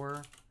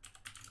 For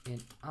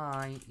int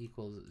I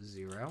equals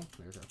 0,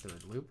 there's our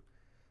third loop.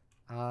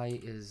 I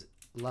is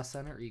less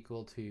than or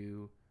equal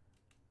to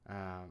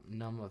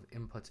num of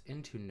inputs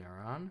into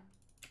neuron.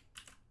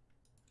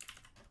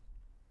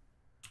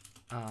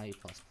 I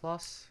plus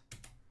plus.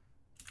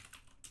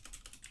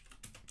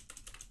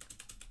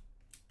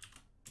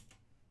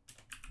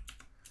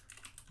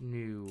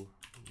 New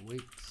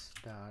weights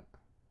dot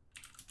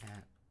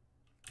at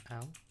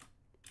L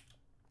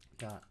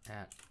dot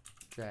at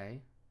J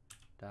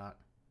dot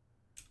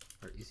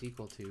or is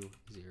equal to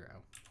 0.0.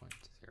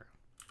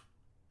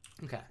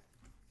 Okay.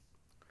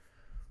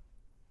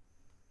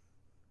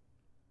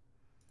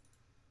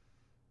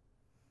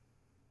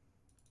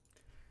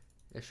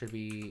 It should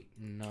be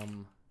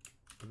num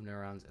of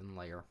neurons in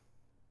layer.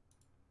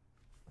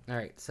 All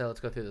right, so let's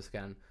go through this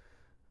again.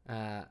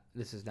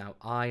 This is now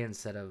I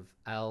instead of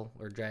L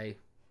or J.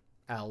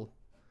 L.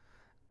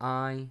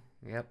 I,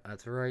 yep,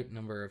 that's right.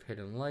 Number of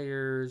hidden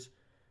layers.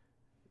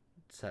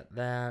 Set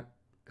that.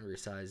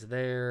 Resize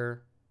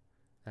there.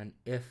 And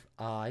if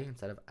I,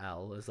 instead of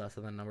L, is less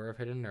than the number of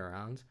hidden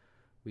neurons,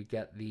 we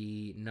get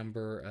the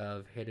number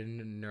of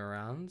hidden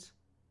neurons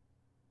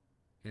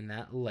in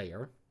that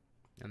layer,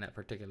 in that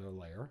particular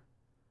layer.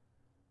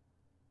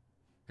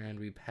 And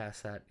we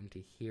pass that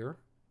into here.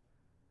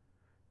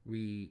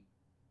 We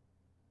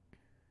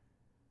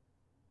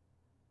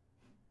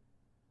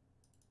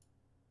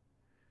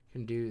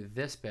can do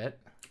this bit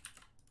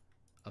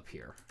up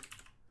here.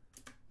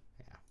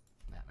 Yeah,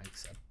 that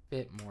makes a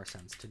bit more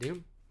sense to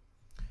do.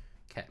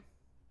 Okay.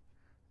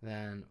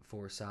 Then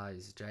for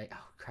size J,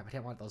 oh crap, I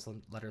didn't want those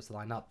letters to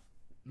line up.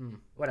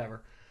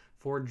 Whatever.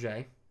 For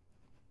J,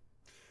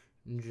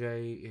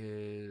 J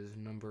is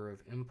number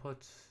of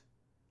inputs,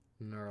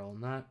 neural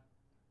net.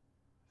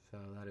 So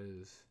that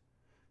is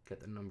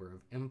get the number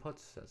of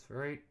inputs, that's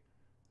right.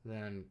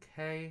 Then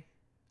K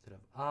instead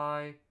of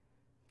I,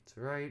 that's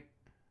right.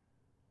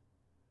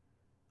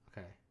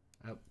 Okay,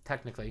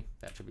 technically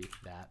that should be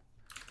that.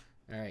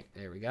 All right,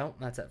 there we go.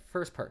 That's that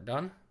first part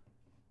done.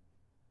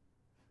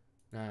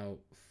 Now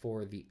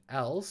for the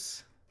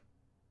else,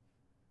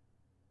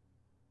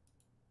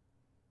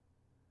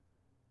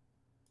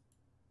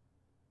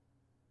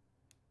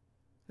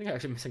 I think I'm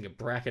actually missing a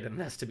bracket in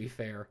this, to be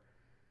fair.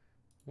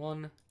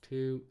 1,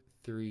 2,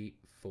 3,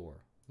 4.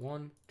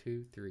 1,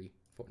 2, 3,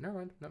 4. Never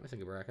mind, not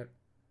missing a bracket.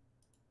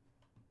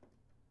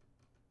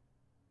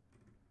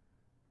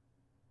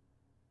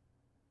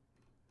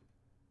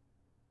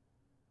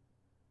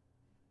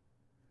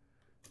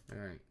 All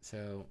right,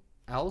 so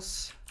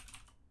else.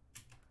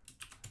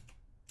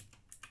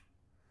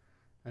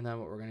 And then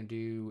what we're going to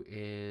do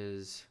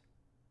is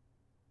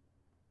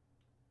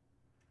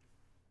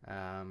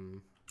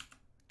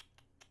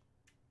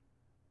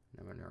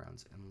number of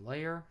neurons in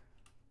layer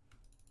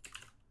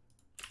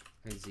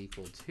is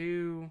equal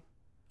to,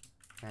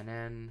 and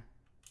then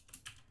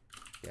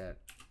get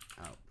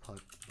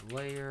output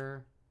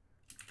layer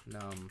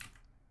num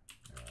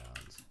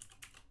neurons.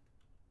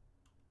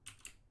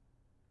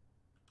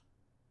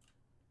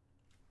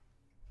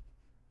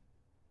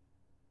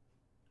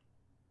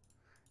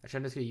 Actually,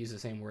 I'm just going to use the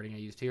same wording I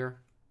used here,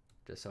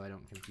 just so I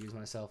don't confuse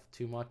myself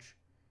too much.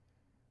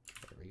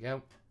 There we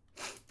go.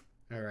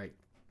 All right.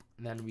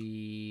 And then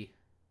we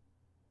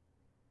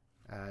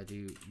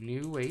do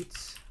new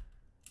weights.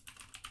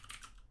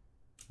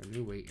 Or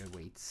new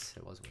weights.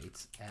 It was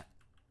weights at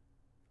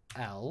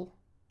L.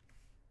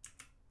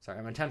 Sorry,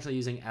 I'm intentionally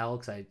using L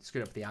because I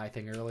screwed up the I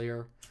thing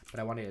earlier, but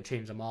I wanted to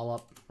change them all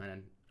up,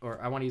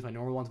 or I want to use my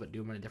normal ones, but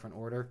do them in a different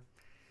order.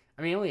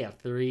 I mean, I only have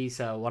 3,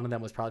 so one of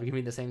them was probably going to be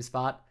in the same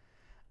spot.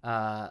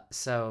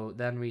 So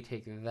then we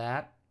take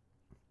that,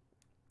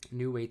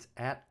 new weights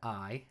at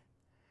I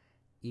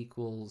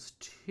equals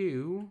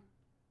 2,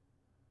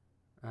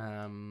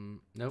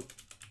 nope,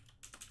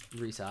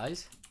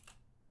 resize,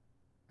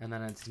 and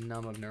then it's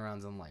num of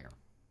neurons in layer.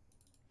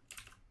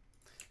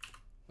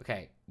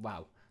 Okay,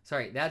 wow.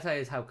 Sorry, that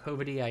is how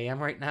COVID-y I am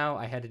right now.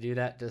 I had to do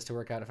that just to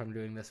work out if I'm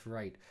doing this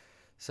right.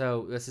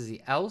 So this is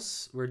the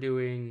else. We're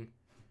doing,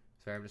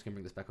 sorry, I'm just going to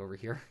bring this back over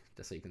here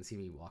just so you can see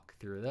me walk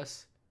through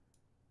this.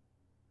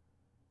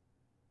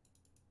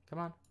 Come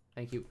on.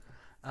 Thank you.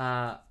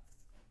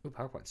 Ooh,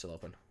 PowerPoint's still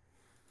open.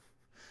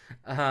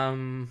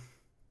 We're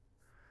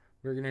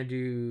going to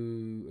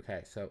do,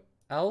 okay, so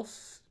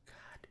else.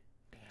 God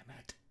damn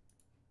it.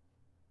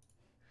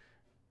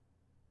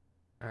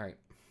 All right.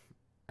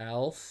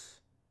 Else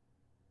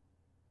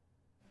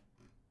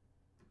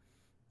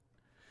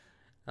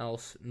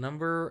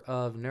number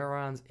of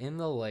neurons in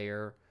the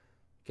layer,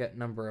 get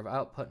number of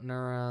output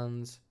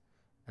neurons,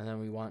 and then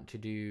we want to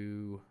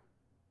do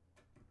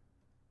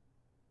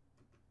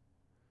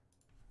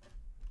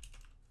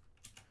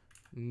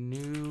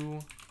new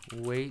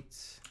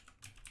weights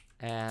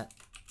at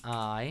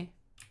I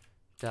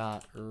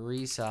dot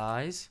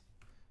resize,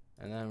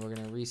 and then we're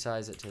going to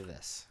resize it to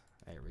this.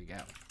 There we go.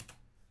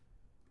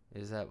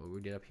 Is that what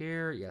we did up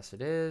here? Yes,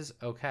 it is.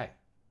 Okay.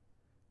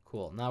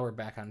 Cool. Now we're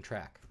back on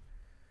track.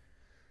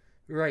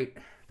 Right.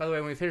 By the way,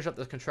 when we finish up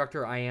this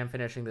constructor, I am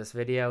finishing this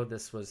video.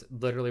 This was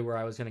literally where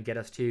I was going to get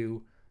us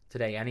to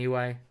today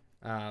anyway.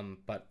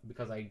 But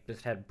because I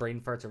just had brain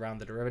farts around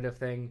the derivative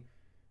thing,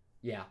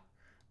 yeah.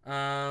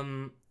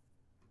 Okay.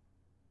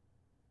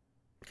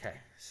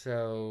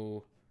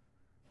 So,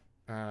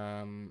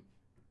 well,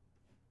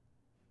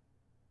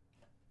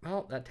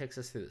 that takes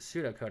us through the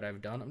pseudocode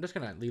I've done. I'm just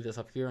going to leave this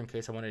up here in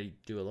case I want to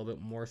do a little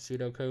bit more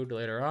pseudocode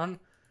later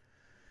on.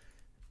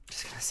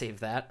 Just going to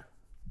save that.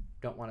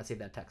 Don't want to save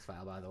that text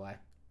file, by the way.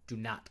 Do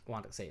not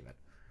want to save it.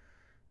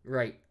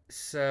 Right.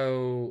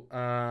 So,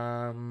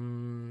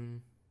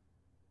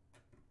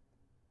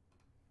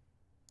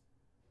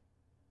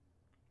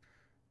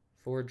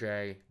 for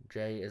J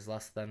is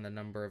less than the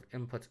number of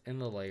inputs in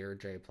the layer,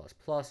 J++.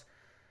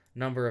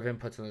 Number of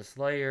inputs in this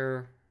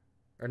layer,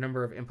 or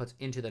number of inputs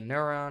into the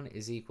neuron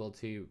is equal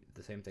to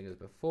the same thing as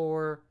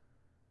before.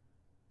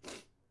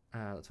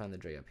 Let's find the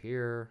J up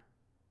here.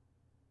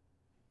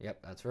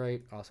 Yep, that's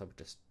right. Also,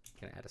 just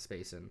gonna add a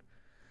space in.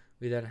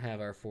 We then have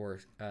our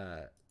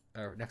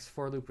our next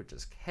for loop, which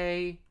is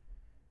K.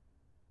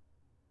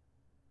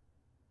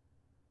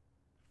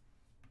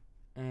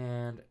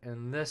 And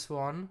in this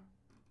one,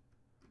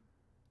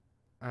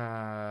 we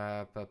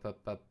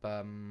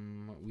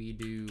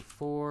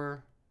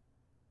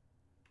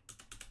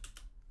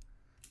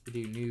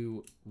do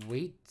new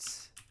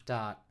weights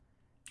dot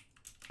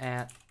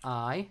at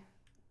I.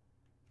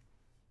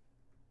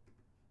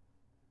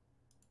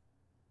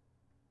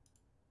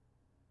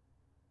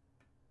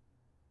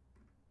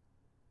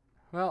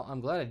 Well,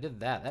 I'm glad I did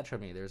that. That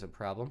showed me there's a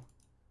problem.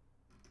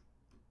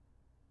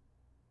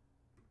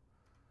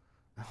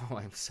 Oh,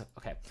 I'm so...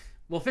 Okay.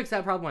 We'll fix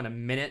that problem in a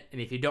minute, and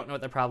if you don't know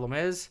what the problem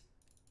is,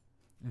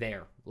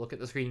 there. Look at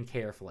the screen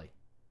carefully.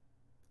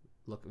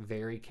 Look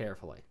very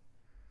carefully.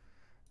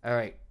 All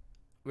right.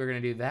 We're going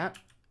to do that,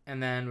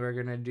 and then we're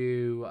going to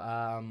do...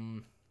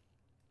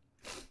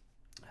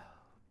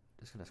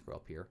 just going to scroll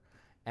up here.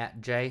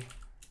 At J,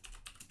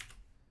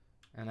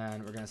 and then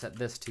we're going to set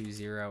this to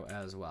 0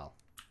 as well.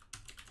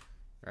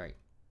 Right.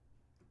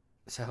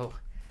 So,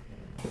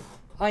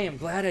 I am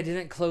glad I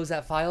didn't close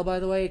that file, by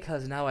the way,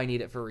 because now I need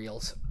it for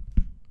reals.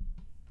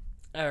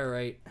 All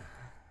right.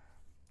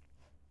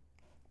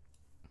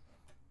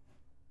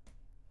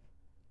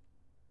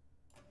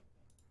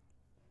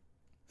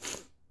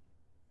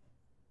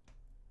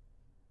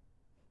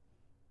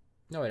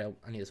 No, I don't.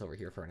 I need this over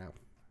here for now.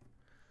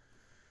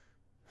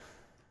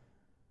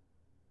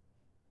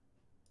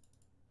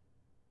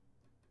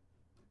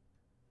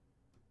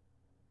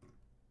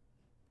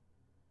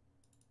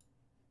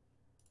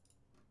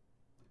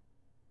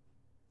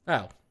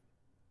 Oh.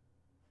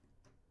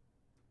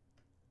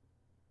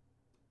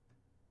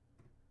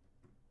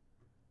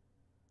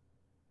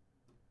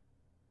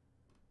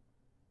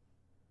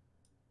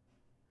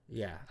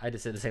 Yeah, I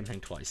just did the same thing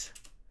twice.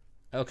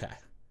 Okay.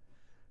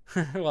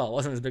 Well, it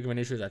wasn't as big of an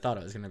issue as I thought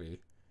it was going to be.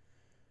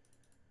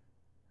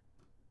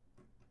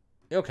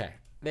 Okay,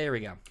 there we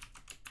go.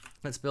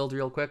 Let's build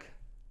real quick.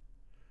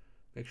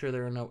 Make sure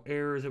there are no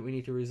errors that we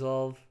need to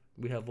resolve.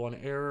 We have one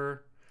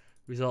error.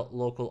 Result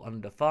local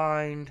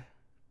undefined.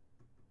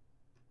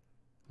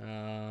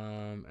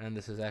 And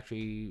this is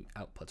actually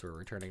outputs we're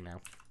returning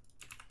now.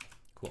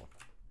 Cool.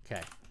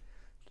 Okay.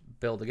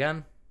 Build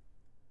again.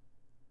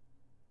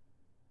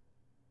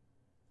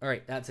 All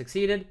right, that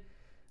succeeded.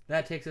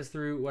 That takes us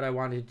through what I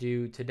wanted to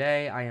do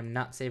today. I am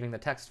not saving the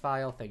text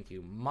file. Thank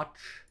you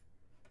much.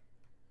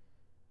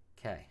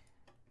 Okay.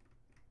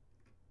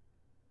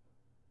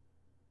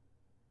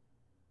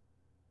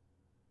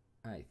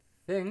 I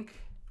think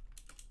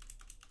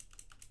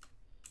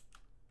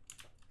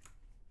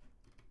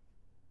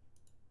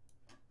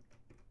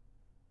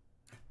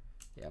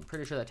yeah, I'm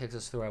pretty sure that takes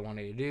us through what I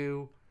wanted to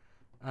do.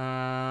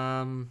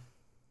 Let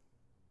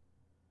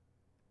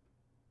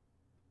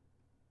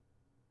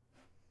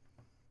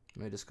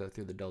me just go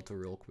through the delta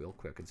real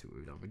quick and see what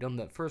we've done. We've done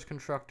that first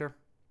constructor.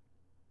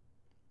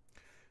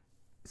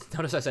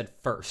 Notice I said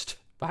first,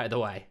 by the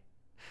way.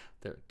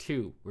 There are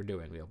two we're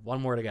doing. We have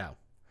one more to go.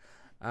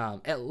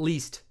 At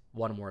least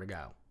one more to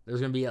go.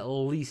 There's going to be at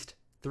least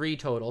 3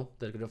 total.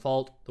 The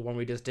default, the one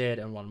we just did,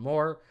 and one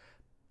more.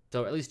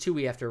 So at least 2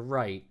 we have to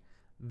write.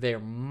 There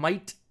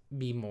might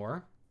be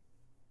more.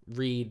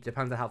 Read,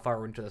 depends on how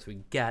far into this we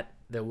get.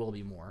 There will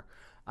be more.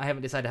 I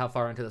haven't decided how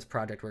far into this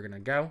project we're going to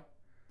go.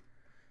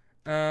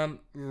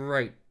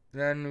 Right.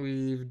 Then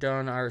we've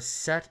done our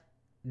set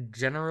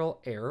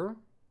general error.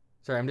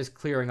 Sorry, I'm just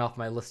clearing off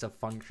my list of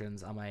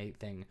functions on my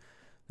thing.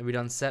 Then we've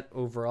done set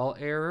overall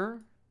error.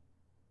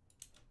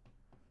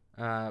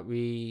 Have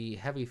we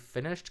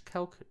finished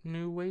calc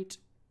new weight?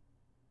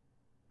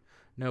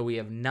 No, we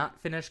have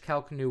not finished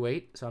calc new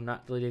weight, so I'm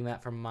not deleting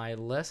that from my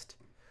list.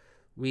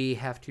 We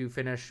have to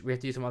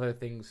do some other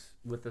things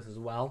with this as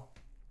well.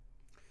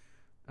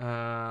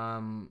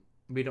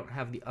 We don't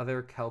have the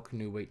other calc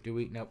new weight, do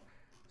we? Nope.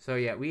 So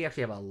yeah, we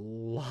actually have a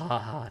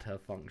lot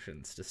of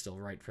functions to still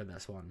write for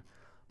this one.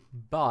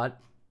 But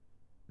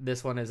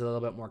this one is a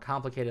little bit more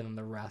complicated than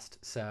the rest,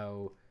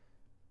 so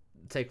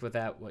take from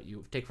that what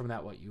you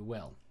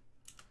will.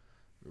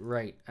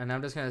 Right, and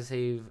I'm just going to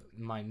save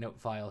my note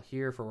file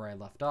here for where I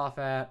left off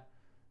at.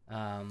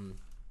 And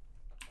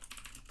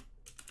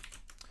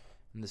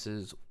this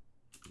is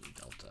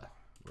delta.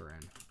 We're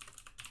in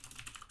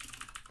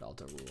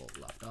delta rule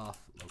left off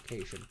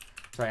location.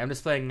 Sorry, I'm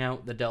just playing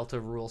out the delta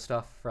rule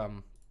stuff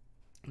from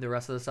the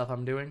rest of the stuff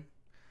I'm doing.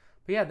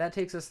 But yeah, that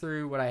takes us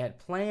through what I had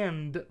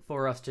planned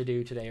for us to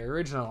do today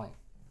originally.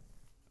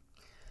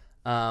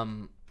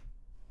 Actually,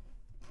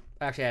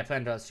 I had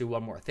planned us to do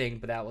one more thing,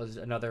 but that was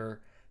another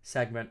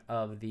segment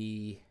of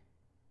the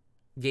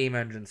game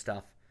engine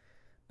stuff.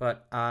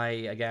 But I,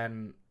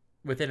 again,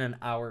 within an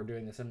hour of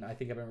doing this, and I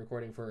think I've been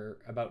recording for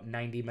about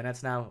 90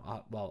 minutes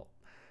now. Well,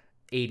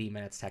 80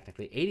 minutes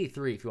technically.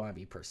 83 if you want to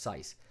be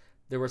precise.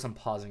 There was some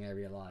pausing, I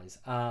realize.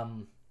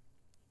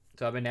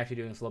 So I've been actually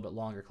doing this a little bit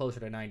longer, closer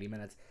to 90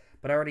 minutes.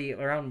 But already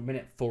around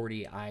minute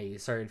 40, I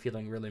started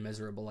feeling really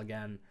miserable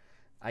again.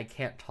 I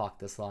can't talk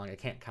this long. I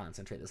can't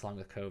concentrate this long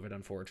with COVID,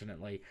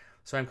 unfortunately.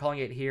 So I'm calling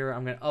it here.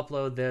 I'm going to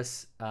upload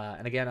this.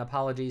 And again,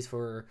 apologies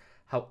for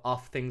how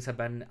off things have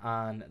been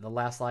on the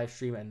last live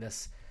stream and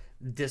this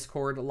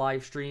Discord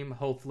live stream.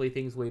 Hopefully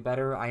things will be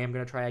better. I am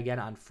going to try again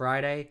on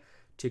Friday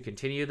to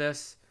continue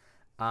this.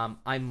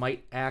 I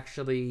might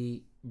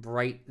actually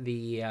write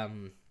the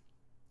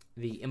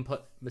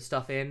input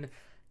stuff in,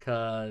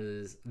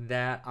 because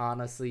that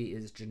honestly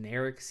is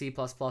generic C++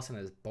 and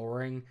is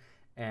boring.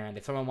 And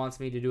if someone wants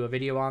me to do a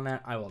video on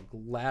that, I will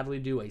gladly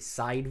do a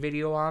side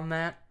video on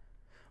that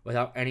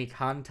without any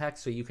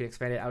context, so you can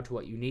expand it out to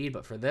what you need.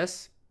 But for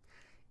this,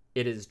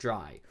 it is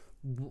dry.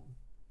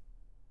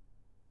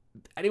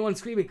 Anyone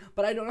screaming,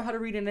 but I don't know how to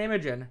read an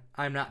image in.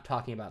 I'm not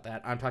talking about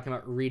that. I'm talking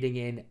about reading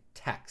in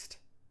text.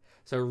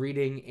 So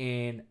reading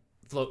in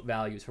float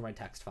values for my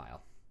text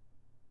file.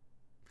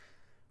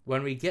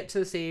 When we get to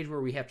the stage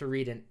where we have to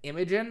read an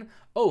image in,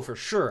 oh, for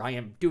sure, I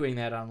am doing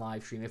that on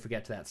live stream if we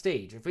get to that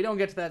stage. If we don't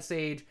get to that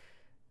stage,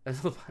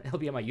 it'll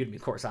be on my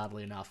Udemy course,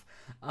 oddly enough.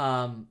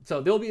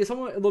 So there'll be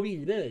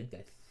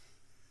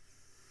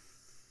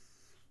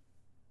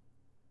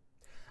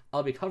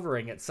I'll be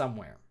covering it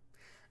somewhere.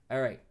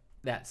 All right,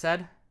 that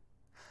said,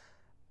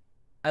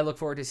 I look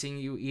forward to seeing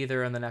you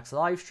either in the next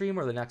live stream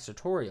or the next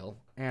tutorial,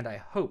 and I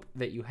hope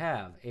that you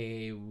have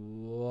a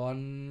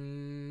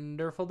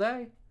wonderful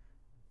day.